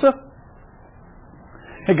 Joseph?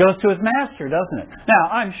 It goes to his master, doesn't it?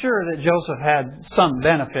 Now, I'm sure that Joseph had some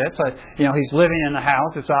benefits. He's living in the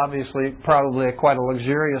house. It's obviously probably quite a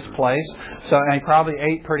luxurious place. So and he probably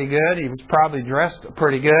ate pretty good. He was probably dressed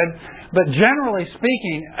pretty good. But generally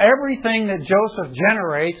speaking, everything that Joseph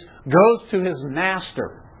generates goes to his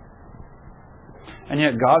master. And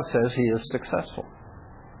yet God says he is successful.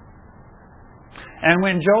 And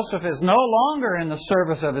when Joseph is no longer in the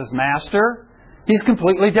service of his master, he's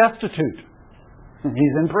completely destitute.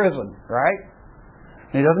 He's in prison, right?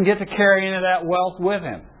 He doesn't get to carry any of that wealth with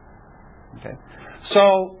him. Okay.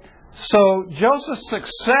 So So Joseph's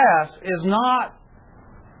success is not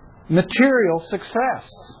material success.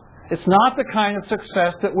 It's not the kind of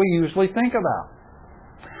success that we usually think about.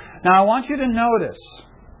 Now I want you to notice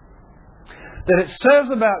that it says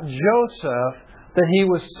about Joseph that he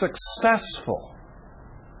was successful.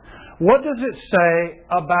 What does it say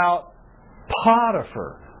about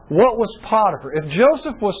Potiphar? What was Potiphar? If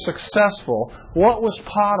Joseph was successful, what was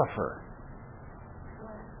Potiphar?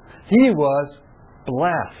 He was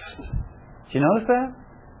blessed. Do you notice that?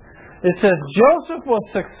 It says Joseph was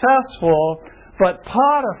successful, but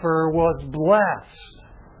Potiphar was blessed.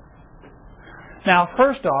 Now,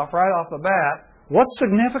 first off, right off the bat, what's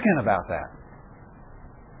significant about that?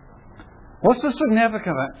 What's the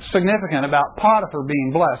significant about Potiphar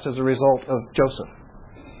being blessed as a result of Joseph?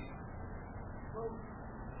 Well,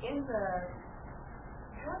 in the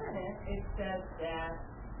covenant, it says that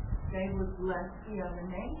they would bless the other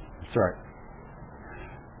nations. That's right.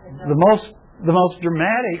 The most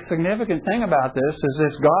dramatic, significant thing about this is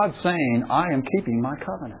this God saying, I am keeping my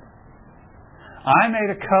covenant. I made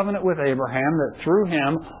a covenant with Abraham that through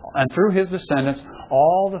him and through his descendants,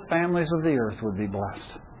 all the families of the earth would be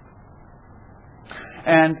blessed.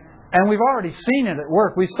 And we've already seen it at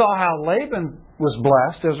work. We saw how Laban was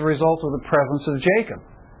blessed as a result of the presence of Jacob.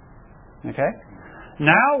 Okay?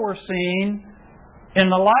 Now we're seeing in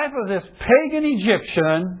the life of this pagan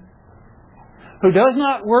Egyptian who does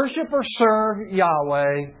not worship or serve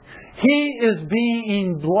Yahweh, he is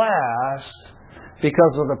being blessed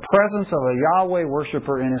because of the presence of a Yahweh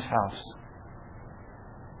worshiper in his house.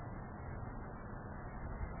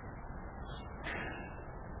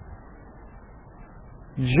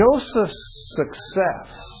 Joseph's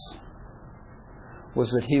success was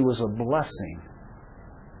that he was a blessing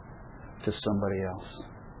to somebody else.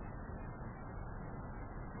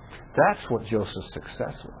 That's what Joseph's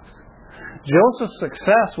success was. Joseph's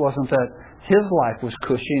success wasn't that his life was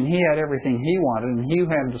cushy and he had everything he wanted and he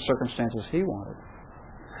had the circumstances he wanted.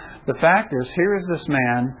 The fact is, here is this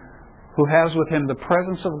man who has with him the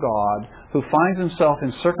presence of God, who finds himself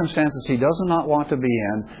in circumstances he does not want to be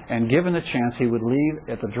in, and given the chance, he would leave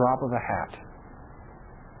at the drop of a hat.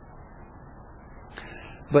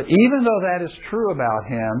 But even though that is true about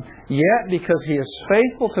him, yet because he is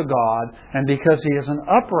faithful to God and because he is an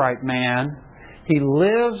upright man, he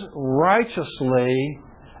lives righteously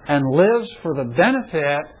and lives for the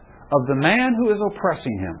benefit of the man who is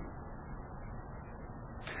oppressing him.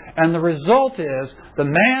 And the result is, the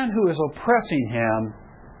man who is oppressing him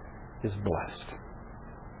is blessed.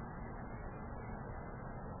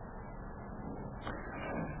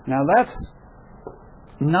 Now that's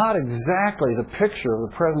not exactly the picture of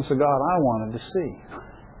the presence of God I wanted to see.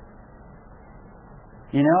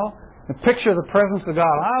 You know, the picture of the presence of God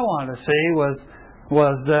I wanted to see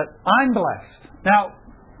was that I'm blessed. Now,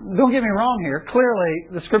 don't get me wrong here. Clearly,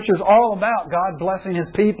 the Scripture is all about God blessing His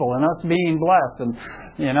people and us being blessed. And,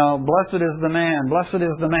 you know, blessed is the man, blessed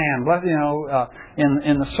is the man, blessed, you know,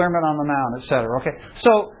 in the Sermon on the Mount, etc. Okay,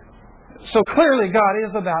 so clearly God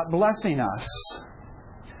is about blessing us.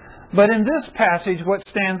 But in this passage, what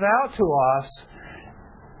stands out to us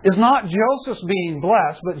is not Joseph being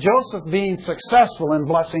blessed, but Joseph being successful in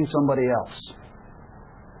blessing somebody else.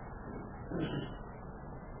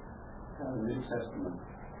 The New Testament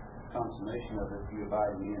consummation of it, if you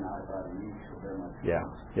abide in me and I abide in you, shall bear much fruit.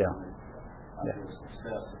 Yeah. I feel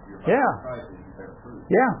success if you're Yeah. abiding in Christ, you bear fruit.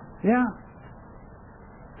 Yeah.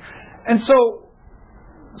 And so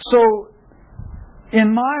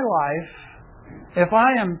in my life, if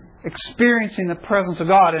I am experiencing the presence of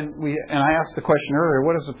God, and I asked the question earlier,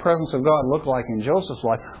 what does the presence of God look like in Joseph's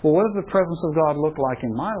life? Well, what does the presence of God look like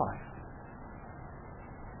in my life?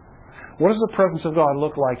 What does the presence of God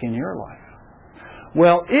look like in your life?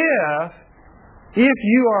 Well, if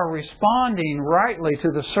you are responding rightly to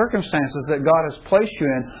the circumstances that God has placed you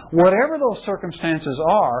in, whatever those circumstances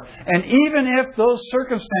are, and even if those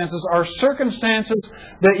circumstances are circumstances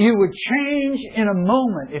that you would change in a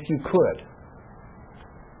moment if you could,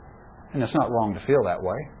 and it's not wrong to feel that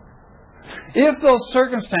way. If those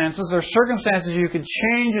circumstances are circumstances you could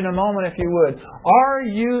change in a moment if you would, are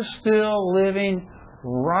you still living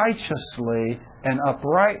righteously and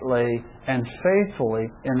uprightly and faithfully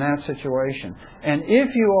in that situation? And if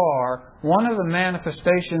you are, one of the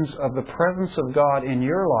manifestations of the presence of God in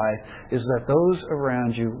your life is that those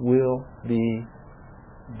around you will be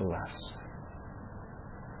blessed.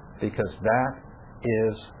 Because that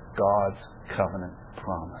is God's covenant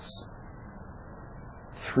promise.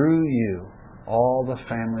 Through you, all the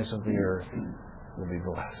families of the earth will be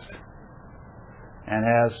blessed. And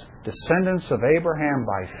as descendants of Abraham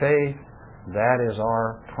by faith, that is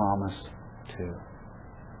our promise too.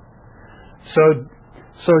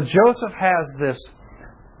 So Joseph has this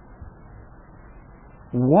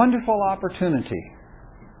wonderful opportunity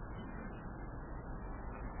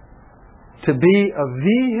to be a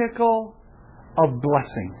vehicle of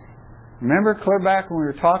blessing. Remember clear back when we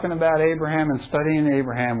were talking about Abraham and studying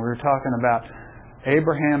Abraham, we were talking about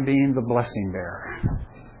Abraham being the blessing bearer.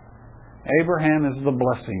 Abraham is the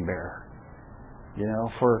blessing bearer. You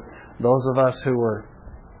know, for those of us who are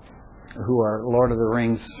Lord of the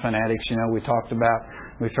Rings fanatics, you know, we talked about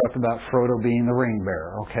Frodo being the ring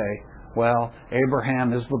bearer. Okay, well,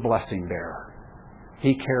 Abraham is the blessing bearer.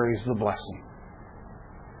 He carries the blessing,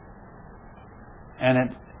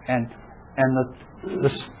 and the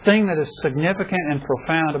thing that is significant and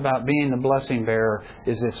profound about being the blessing bearer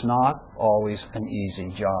is it's not always an easy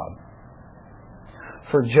job.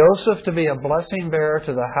 For Joseph to be a blessing bearer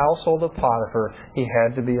to the household of Potiphar, he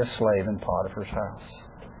had to be a slave in Potiphar's house.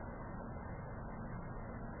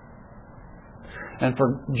 And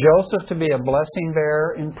for Joseph to be a blessing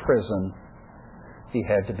bearer in prison, he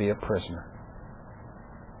had to be a prisoner.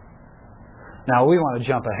 Now we want to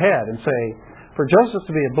jump ahead and say, for Joseph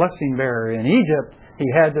to be a blessing bearer in Egypt, he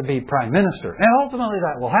had to be prime minister. And ultimately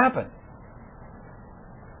that will happen.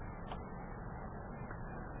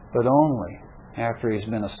 But only after he's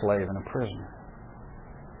been a slave and a prisoner.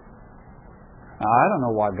 Now, I don't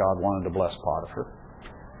know why God wanted to bless Potiphar.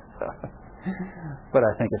 But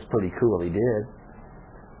I think it's pretty cool he did.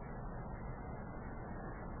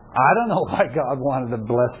 I don't know why God wanted to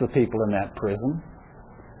bless the people in that prison.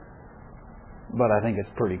 But I think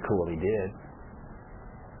it's pretty cool he did.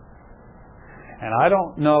 And I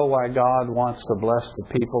don't know why God wants to bless the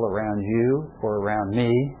people around you or around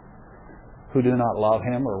me who do not love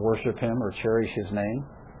Him or worship Him or cherish His name.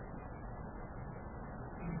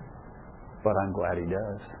 But I'm glad He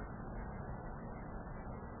does.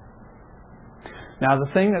 Now,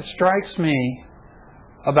 the thing that strikes me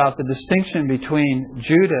about the distinction between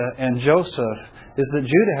Judah and Joseph is that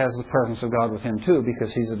Judah has the presence of God with him too,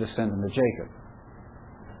 because he's a descendant of Jacob.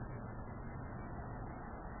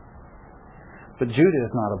 But Judah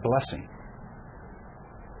is not a blessing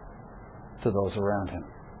to those around him.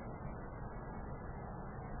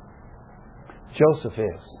 Joseph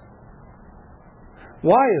is.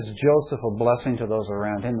 Why is Joseph a blessing to those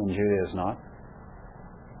around him and Judah is not?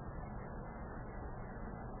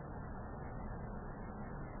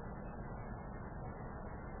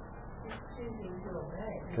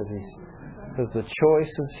 Because the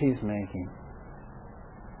choices he's making.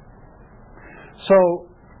 So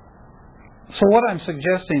what I'm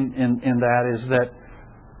suggesting in that is that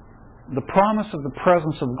the promise of the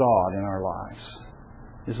presence of God in our lives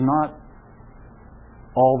is not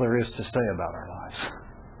all there is to say about our lives.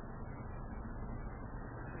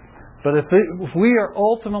 But if we are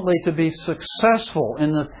ultimately to be successful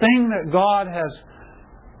in the thing that God has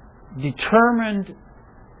determined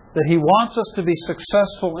that He wants us to be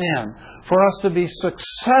successful in, for us to be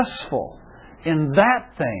successful in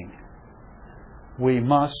that thing, we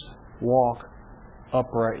must walk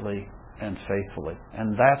uprightly and faithfully.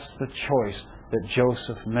 And that's the choice that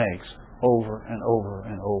Joseph makes over and over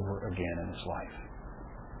and over again in his life.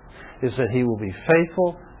 Is that he will be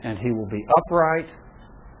faithful and he will be upright,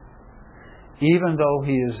 even though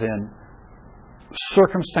he is in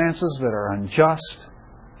circumstances that are unjust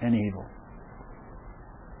and evil.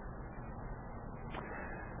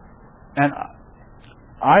 And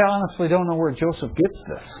I honestly don't know where Joseph gets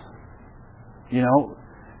this. You know,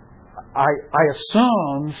 I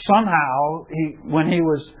assume somehow when he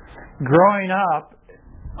was growing up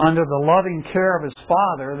under the loving care of his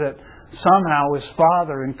father, that somehow his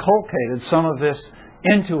father inculcated some of this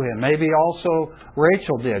into him. Maybe also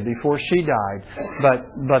Rachel did before she died.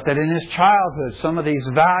 But that in his childhood some of these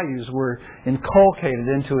values were inculcated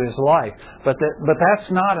into his life. But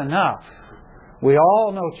that's not enough. We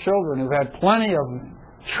all know children who've had plenty of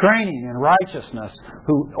training in righteousness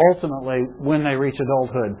who ultimately, when they reach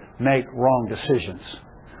adulthood, make wrong decisions.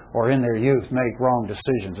 Or in their youth, make wrong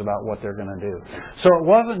decisions about what they're going to do. So it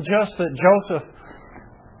wasn't just that Joseph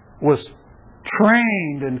was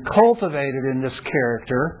trained and cultivated in this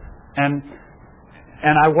character. And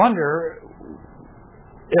I wonder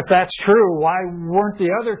if that's true, why weren't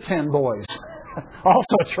the other 10 boys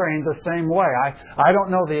also trained the same way? I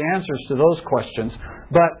don't know the answers to those questions,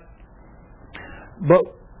 but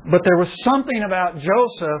there was something about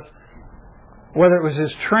Joseph, whether it was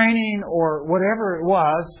his training or whatever it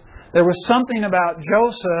was, there was something about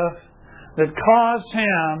Joseph that caused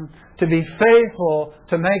him to be faithful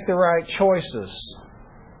to make the right choices.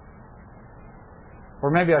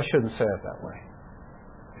 Or maybe I shouldn't say it that way.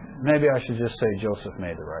 Maybe I should just say Joseph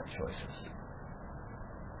made the right choices.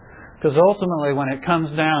 Because ultimately, when it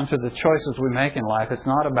comes down to the choices we make in life, it's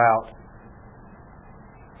not about,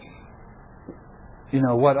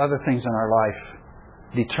 what other things in our life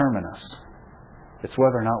determine us. It's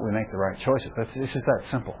whether or not we make the right choices. It's just that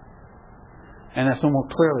simple. And that's no more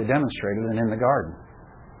clearly demonstrated than in the garden.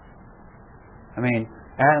 I mean,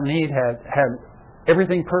 Adam and Eve had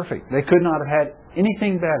everything perfect. They could not have had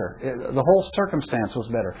anything better. The whole circumstance was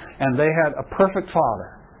better. And they had a perfect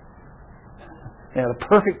father. They had a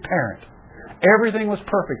perfect parent. Everything was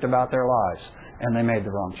perfect about their lives. And they made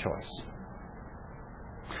the wrong choice.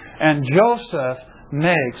 And Joseph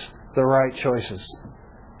makes the right choices.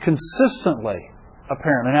 Consistently,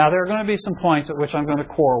 apparently. Now, there are going to be some points at which I'm going to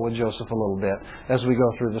quarrel with Joseph a little bit as we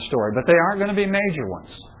go through the story. But they aren't going to be major ones.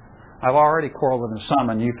 I've already quarreled with him some,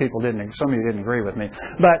 and some of you didn't agree with me.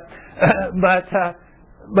 But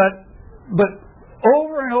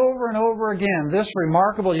over and over and over again, this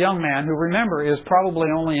remarkable young man, who, remember, is probably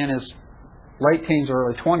only in his late teens or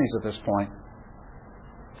early 20s at this point,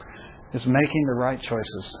 is making the right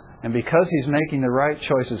choices. And because he's making the right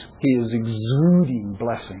choices, he is exuding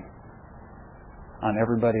blessing on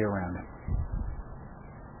everybody around him.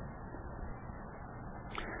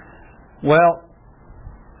 Well,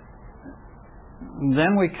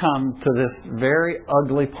 then we come to this very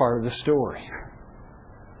ugly part of the story.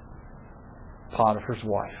 Potiphar's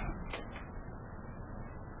wife.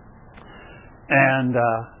 And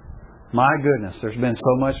my goodness, there's been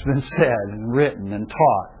so much been said and written and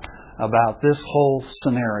taught about this whole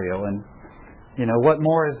scenario. And, what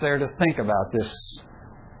more is there to think about this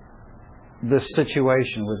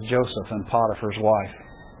situation with Joseph and Potiphar's wife?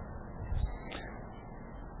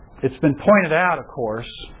 It's been pointed out, of course.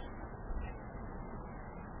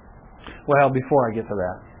 Well, before I get to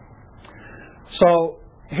that. So,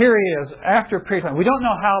 here he is, after a period of time. We don't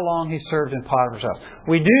know how long he served in Potiphar's house.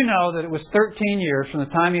 We do know that it was 13 years from the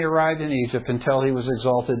time he arrived in Egypt until he was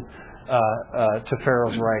exalted to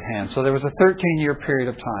Pharaoh's right hand. So there was a 13-year period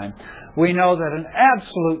of time. We know that an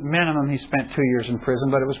absolute minimum he spent 2 years in prison,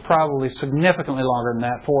 but it was probably significantly longer than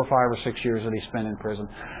that, 4 or 5 or 6 years that he spent in prison.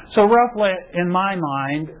 So roughly, in my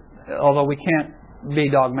mind, although we can't be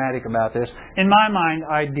dogmatic about this, in my mind,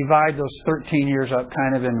 I divide those 13 years up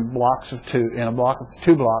kind of in blocks of two, in a block of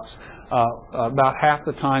 2 blocks. About half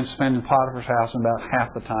the time spent in Potiphar's house and about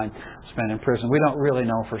half the time spent in prison. We don't really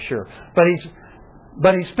know for sure. But he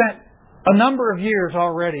spent a number of years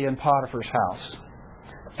already in Potiphar's house.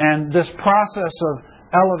 And this process of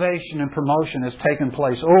elevation and promotion has taken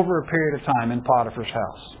place over a period of time in Potiphar's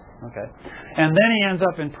house. Okay, and then he ends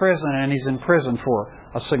up in prison, and he's in prison for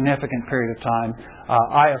a significant period of time.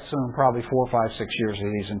 I assume probably 4, 5, 6 years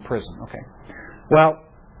that he's in prison. Okay, well,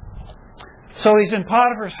 so he's in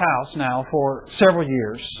Potiphar's house now for several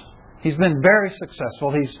years. He's been very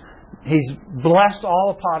successful. He's blessed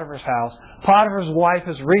all of Potiphar's house. Potiphar's wife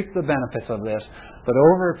has reaped the benefits of this. But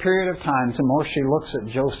over a period of time, the more she looks at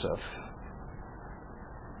Joseph,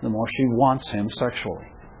 the more she wants him sexually.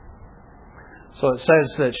 So it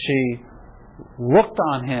says that she looked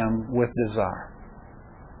on him with desire.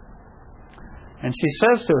 And she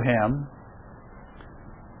says to him,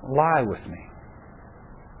 "Lie with me."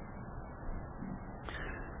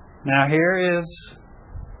 Now here is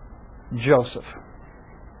Joseph.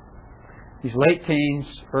 He's late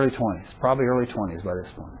teens, early 20s. Probably early 20s by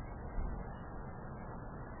this point.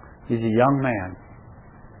 He's a young man.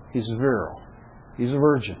 He's virile. He's a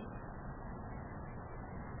virgin.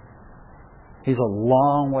 He's a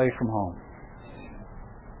long way from home.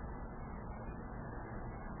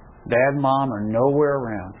 Dad and Mom are nowhere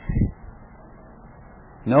around.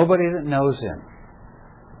 Nobody that knows him.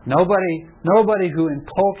 Nobody who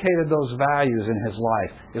inculcated those values in his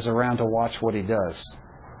life is around to watch what he does,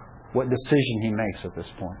 what decision he makes at this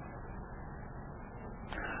point.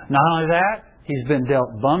 Not only that, he's been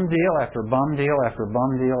dealt bum deal after bum deal after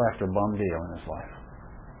bum deal after bum deal in his life.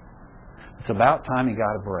 It's about time he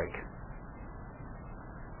got a break.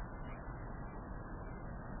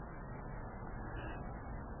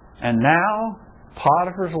 And now,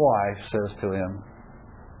 Potiphar's wife says to him,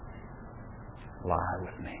 "Lie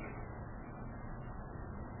with me."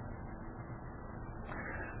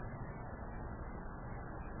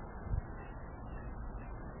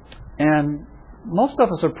 And most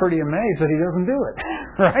of us are pretty amazed that he doesn't do it,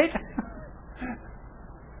 right?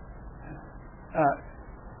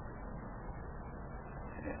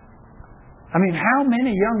 I mean, how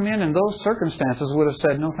many young men in those circumstances would have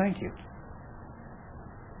said, "No, thank you"?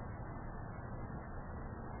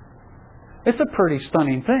 It's a pretty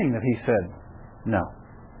stunning thing that he said no.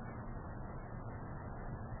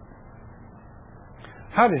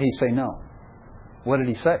 How did he say no? What did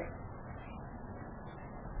he say?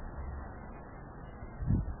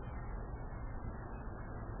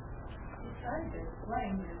 trying to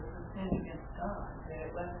explain that it was a sin against God, that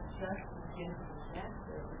it wasn't just against his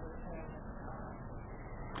master, it was a sin against God.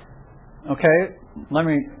 Okay, let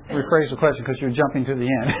me rephrase the question because you're jumping to the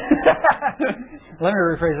end. Let me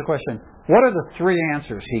rephrase the question. What are the three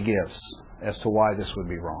answers he gives as to why this would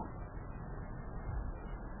be wrong?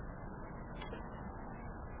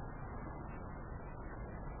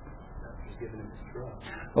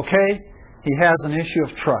 Okay, he has an issue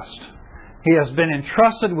of trust. He has been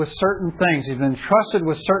entrusted with certain things. He's been entrusted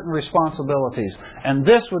with certain responsibilities. And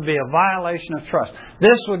this would be a violation of trust.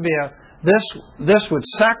 This would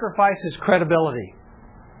sacrifice his credibility,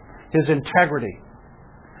 his integrity.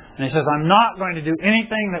 And he says, I'm not going to do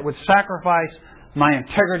anything that would sacrifice my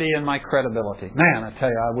integrity and my credibility. Man, I tell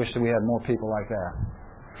you, I wish that we had more people like that.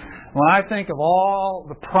 When I think of all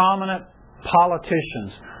the prominent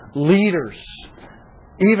politicians, leaders,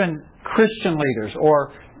 even Christian leaders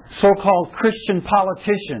or so-called Christian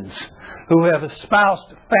politicians who have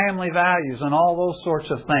espoused family values and all those sorts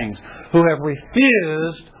of things, who have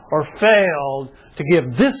refused or failed to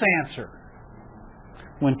give this answer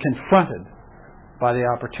when confronted by the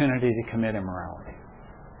opportunity to commit immorality.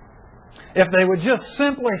 If they would just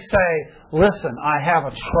simply say, listen, I have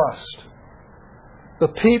a trust. The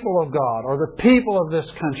people of God or the people of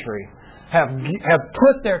this country have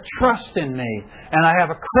put their trust in me, and I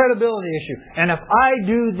have a credibility issue. And if I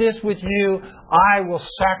do this with you, I will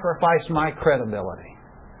sacrifice my credibility.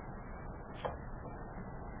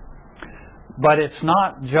 But it's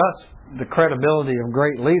not just the credibility of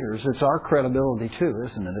great leaders, it's our credibility too,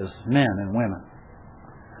 isn't it, as men and women?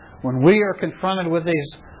 When we are confronted with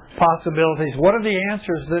these possibilities, what are the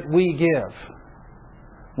answers that we give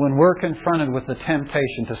when we're confronted with the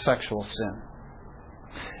temptation to sexual sin?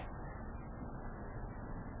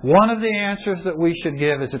 One of the answers that we should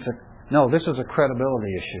give is this is a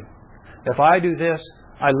credibility issue. If I do this,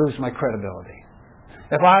 I lose my credibility.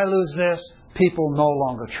 If I lose this, people no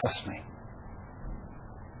longer trust me.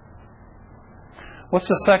 What's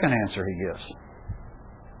the second answer he gives?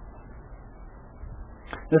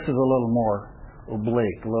 This is a little more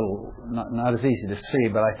oblique, a little not as easy to see,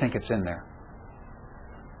 but I think it's in there.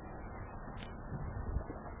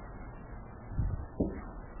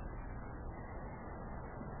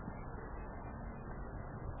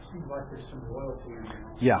 Seems like there's some loyalty in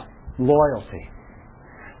there. Yeah, loyalty.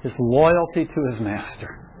 His loyalty to his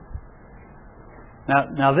master.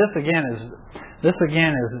 Now this again is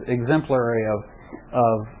exemplary of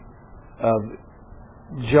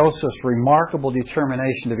Joseph's remarkable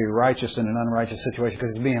determination to be righteous in an unrighteous situation,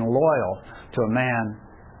 because he's being loyal to a man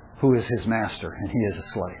who is his master and he is a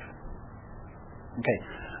slave. Okay,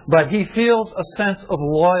 but he feels a sense of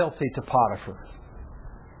loyalty to Potiphar.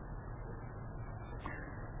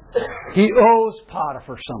 He owes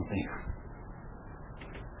Potiphar something.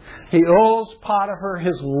 He owes Potiphar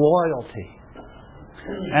his loyalty.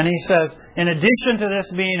 And he says, in addition to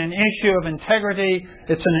this being an issue of integrity,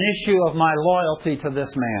 it's an issue of my loyalty to this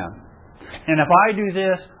man. And if I do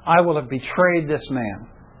this, I will have betrayed this man.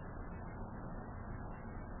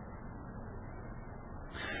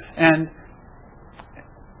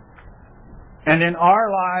 And in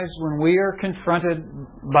our lives, when we are confronted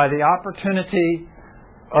by the opportunity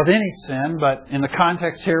of any sin, but in the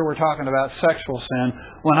context here we're talking about sexual sin,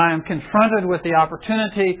 when I am confronted with the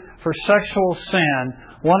opportunity for sexual sin,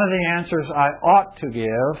 one of the answers I ought to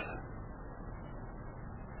give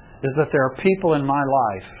is that there are people in my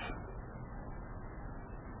life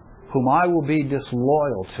whom I will be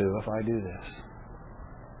disloyal to if I do this.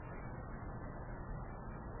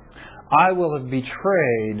 I will have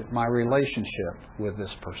betrayed my relationship with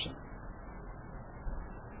this person.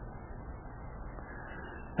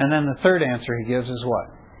 And then the third answer he gives is what?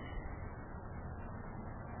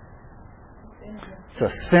 It's a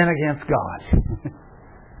sin against God.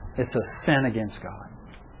 It's a sin against God.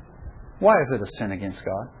 Why is it a sin against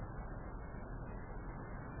God?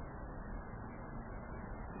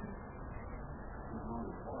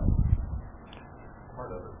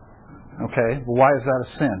 Okay, well, why is that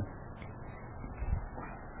a sin?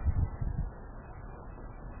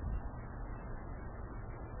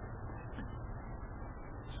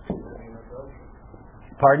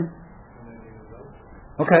 Pardon?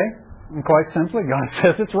 Okay, and quite simply, God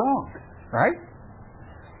says it's wrong, right?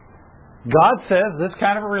 God says this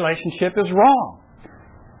kind of a relationship is wrong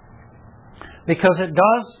because it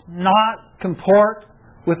does not comport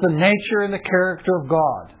with the nature and the character of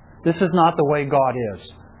God. This is not the way God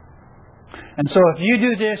is. And so if you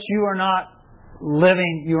do this, you are not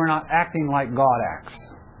living, you are not acting like God acts.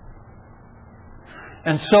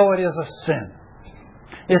 And so it is a sin.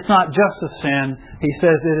 It's not just a sin. He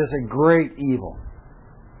says it is a great evil.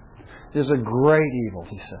 is a great evil,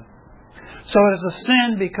 he said. So it is a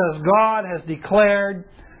sin because God has declared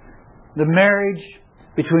the marriage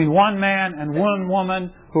between one man and one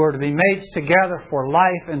woman who are to be mates together for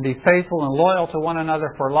life and be faithful and loyal to one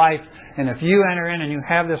another for life. And if you enter in and you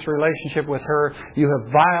have this relationship with her, you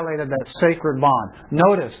have violated that sacred bond.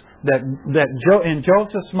 Notice that in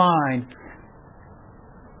Joseph's mind,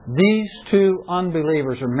 these two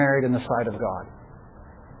unbelievers are married in the sight of God.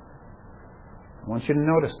 I want you to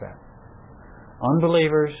notice that.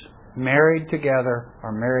 Unbelievers married together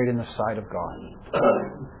are married in the sight of God.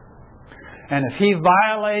 And if he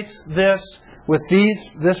violates this with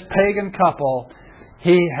this pagan couple,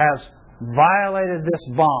 he has violated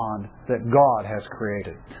this bond that God has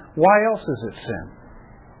created. Why else is it sin?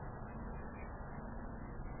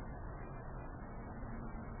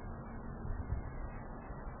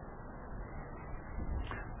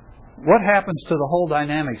 What happens to the whole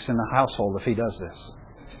dynamics in the household if he does this?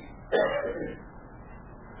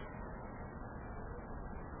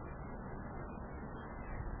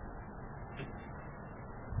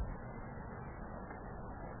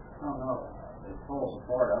 I don't know. It falls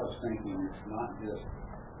apart. I was thinking it's not just,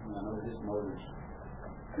 I know his motives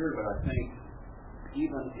pure, but I think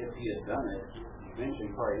even if he had done it, eventually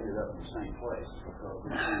he probably ended up in the same place because the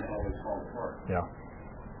things always fall apart. Yeah.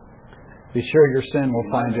 Be sure your sin will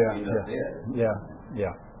find you out.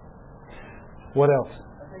 Yeah. What else?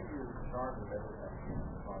 I think he was concerned with everything in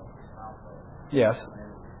the household. Yes. And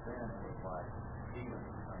his sin was like healing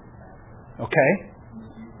from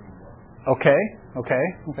Okay.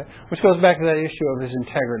 Which goes back to that issue of his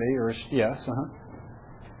integrity, or yes.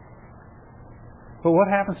 But what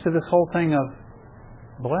happens to this whole thing of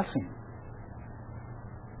blessing?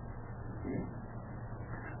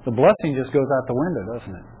 The blessing just goes out the window,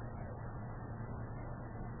 doesn't it?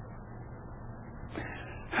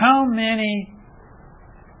 How many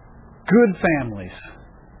good families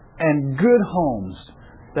and good homes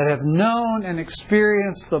that have known and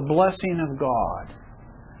experienced the blessing of God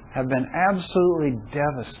have been absolutely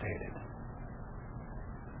devastated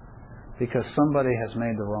because somebody has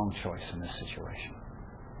made the wrong choice in this situation?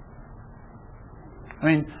 I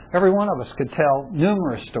mean, every one of us could tell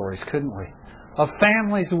numerous stories, couldn't we? Of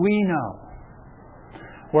families we know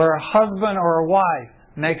where a husband or a wife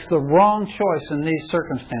makes the wrong choice in these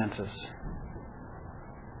circumstances.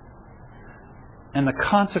 And the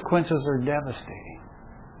consequences are devastating.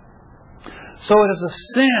 So it is a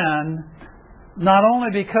sin not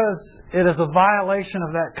only because it is a violation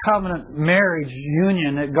of that covenant marriage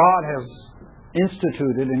union that God has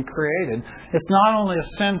instituted and created. It's not only a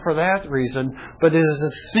sin for that reason, but it is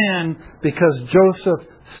a sin because Joseph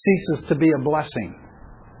ceases to be a blessing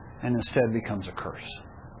and instead becomes a curse.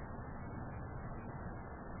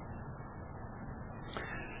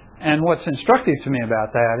 And what's instructive to me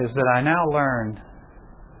about that is that I now learned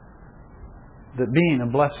that being a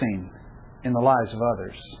blessing in the lives of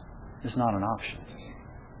others is not an option.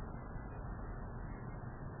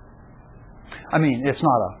 I mean, it's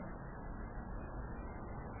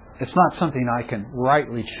not something I can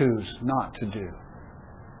rightly choose not to do.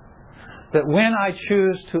 That when I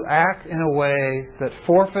choose to act in a way that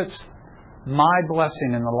forfeits my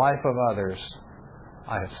blessing in the life of others,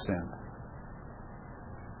 I have sinned.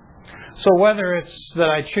 So whether it's that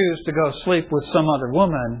I choose to go sleep with some other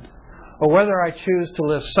woman, or whether I choose to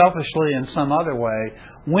live selfishly in some other way,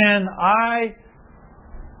 when I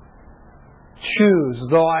choose,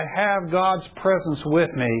 though I have God's presence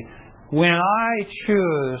with me, when I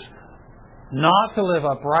choose not to live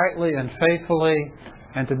uprightly and faithfully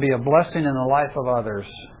and to be a blessing in the life of others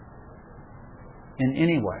in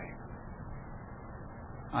any way,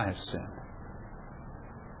 I have sinned.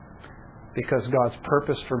 Because God's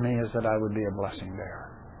purpose for me is that I would be a blessing bearer.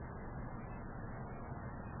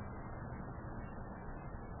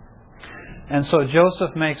 And so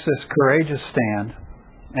Joseph makes this courageous stand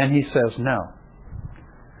and he says no.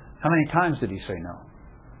 How many times did he say no?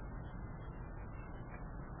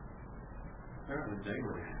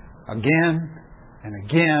 Again and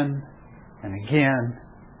again and again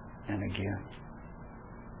and again.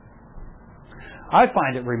 I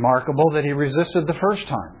find it remarkable that he resisted the first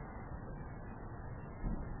time.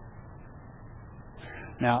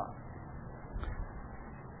 Now,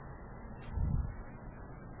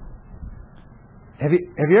 have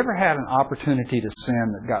you ever had an opportunity to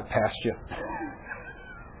sin that got past you?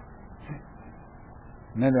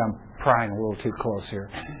 Maybe I'm prying a little too close here.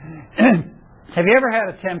 Have you ever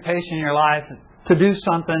had a temptation in your life to do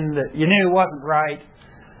something that you knew wasn't right,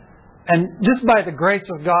 and just by the grace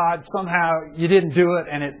of God, somehow you didn't do it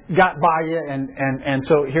and it got by you, and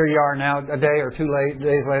so here you are now, a day or 2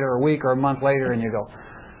 days later, or a week or a month later, and you go,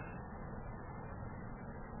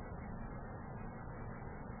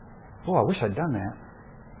 Oh, I wish I'd done that.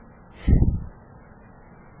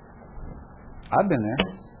 I've been there.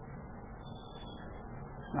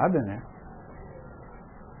 I've been there.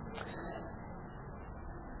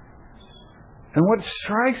 And what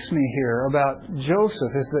strikes me here about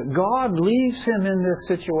Joseph is that God leaves him in this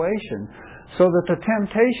situation so that the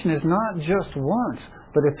temptation is not just once,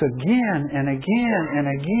 but it's again and again and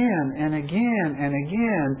again and again and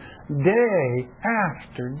again, day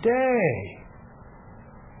after day.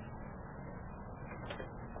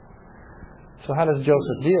 So how does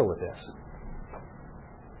Joseph deal with this?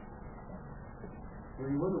 Well,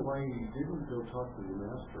 you wonder why he didn't go talk to the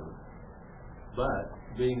master.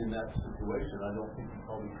 But being in that situation, I don't think he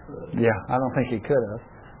probably could. Yeah, I don't think he could have.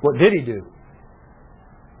 What did he do?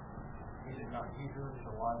 He did not heed her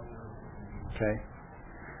to wiser. Okay.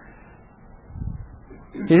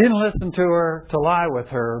 He didn't listen to her to lie with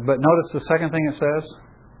her, but notice the second thing it says,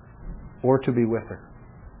 or to be with her.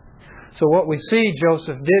 So what we see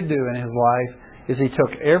Joseph did do in his life is he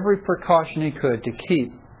took every precaution he could to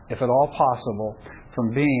keep, if at all possible,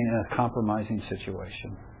 from being in a compromising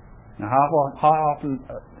situation. Now, how often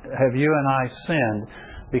have you and I sinned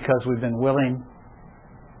because we've been willing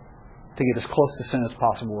to get as close to sin as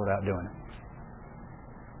possible without doing it?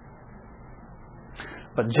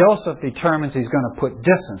 But Joseph determines he's going to put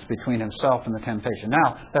distance between himself and the temptation.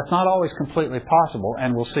 Now, that's not always completely possible,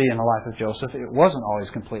 and we'll see in the life of Joseph it wasn't always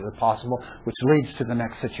completely possible, which leads to the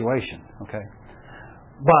next situation. Okay,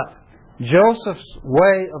 but Joseph's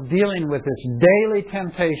way of dealing with this daily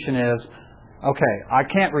temptation is, okay, I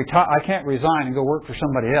can't resign and go work for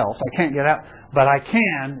somebody else. I can't get out, but I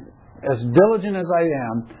can, as diligent as I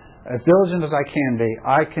am, as diligent as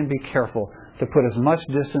I can be careful to put as much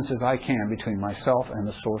distance as I can between myself and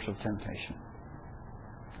the source of temptation.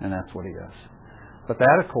 And that's what he does. But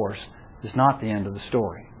that, of course, is not the end of the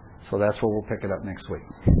story. So that's where we'll pick it up next week.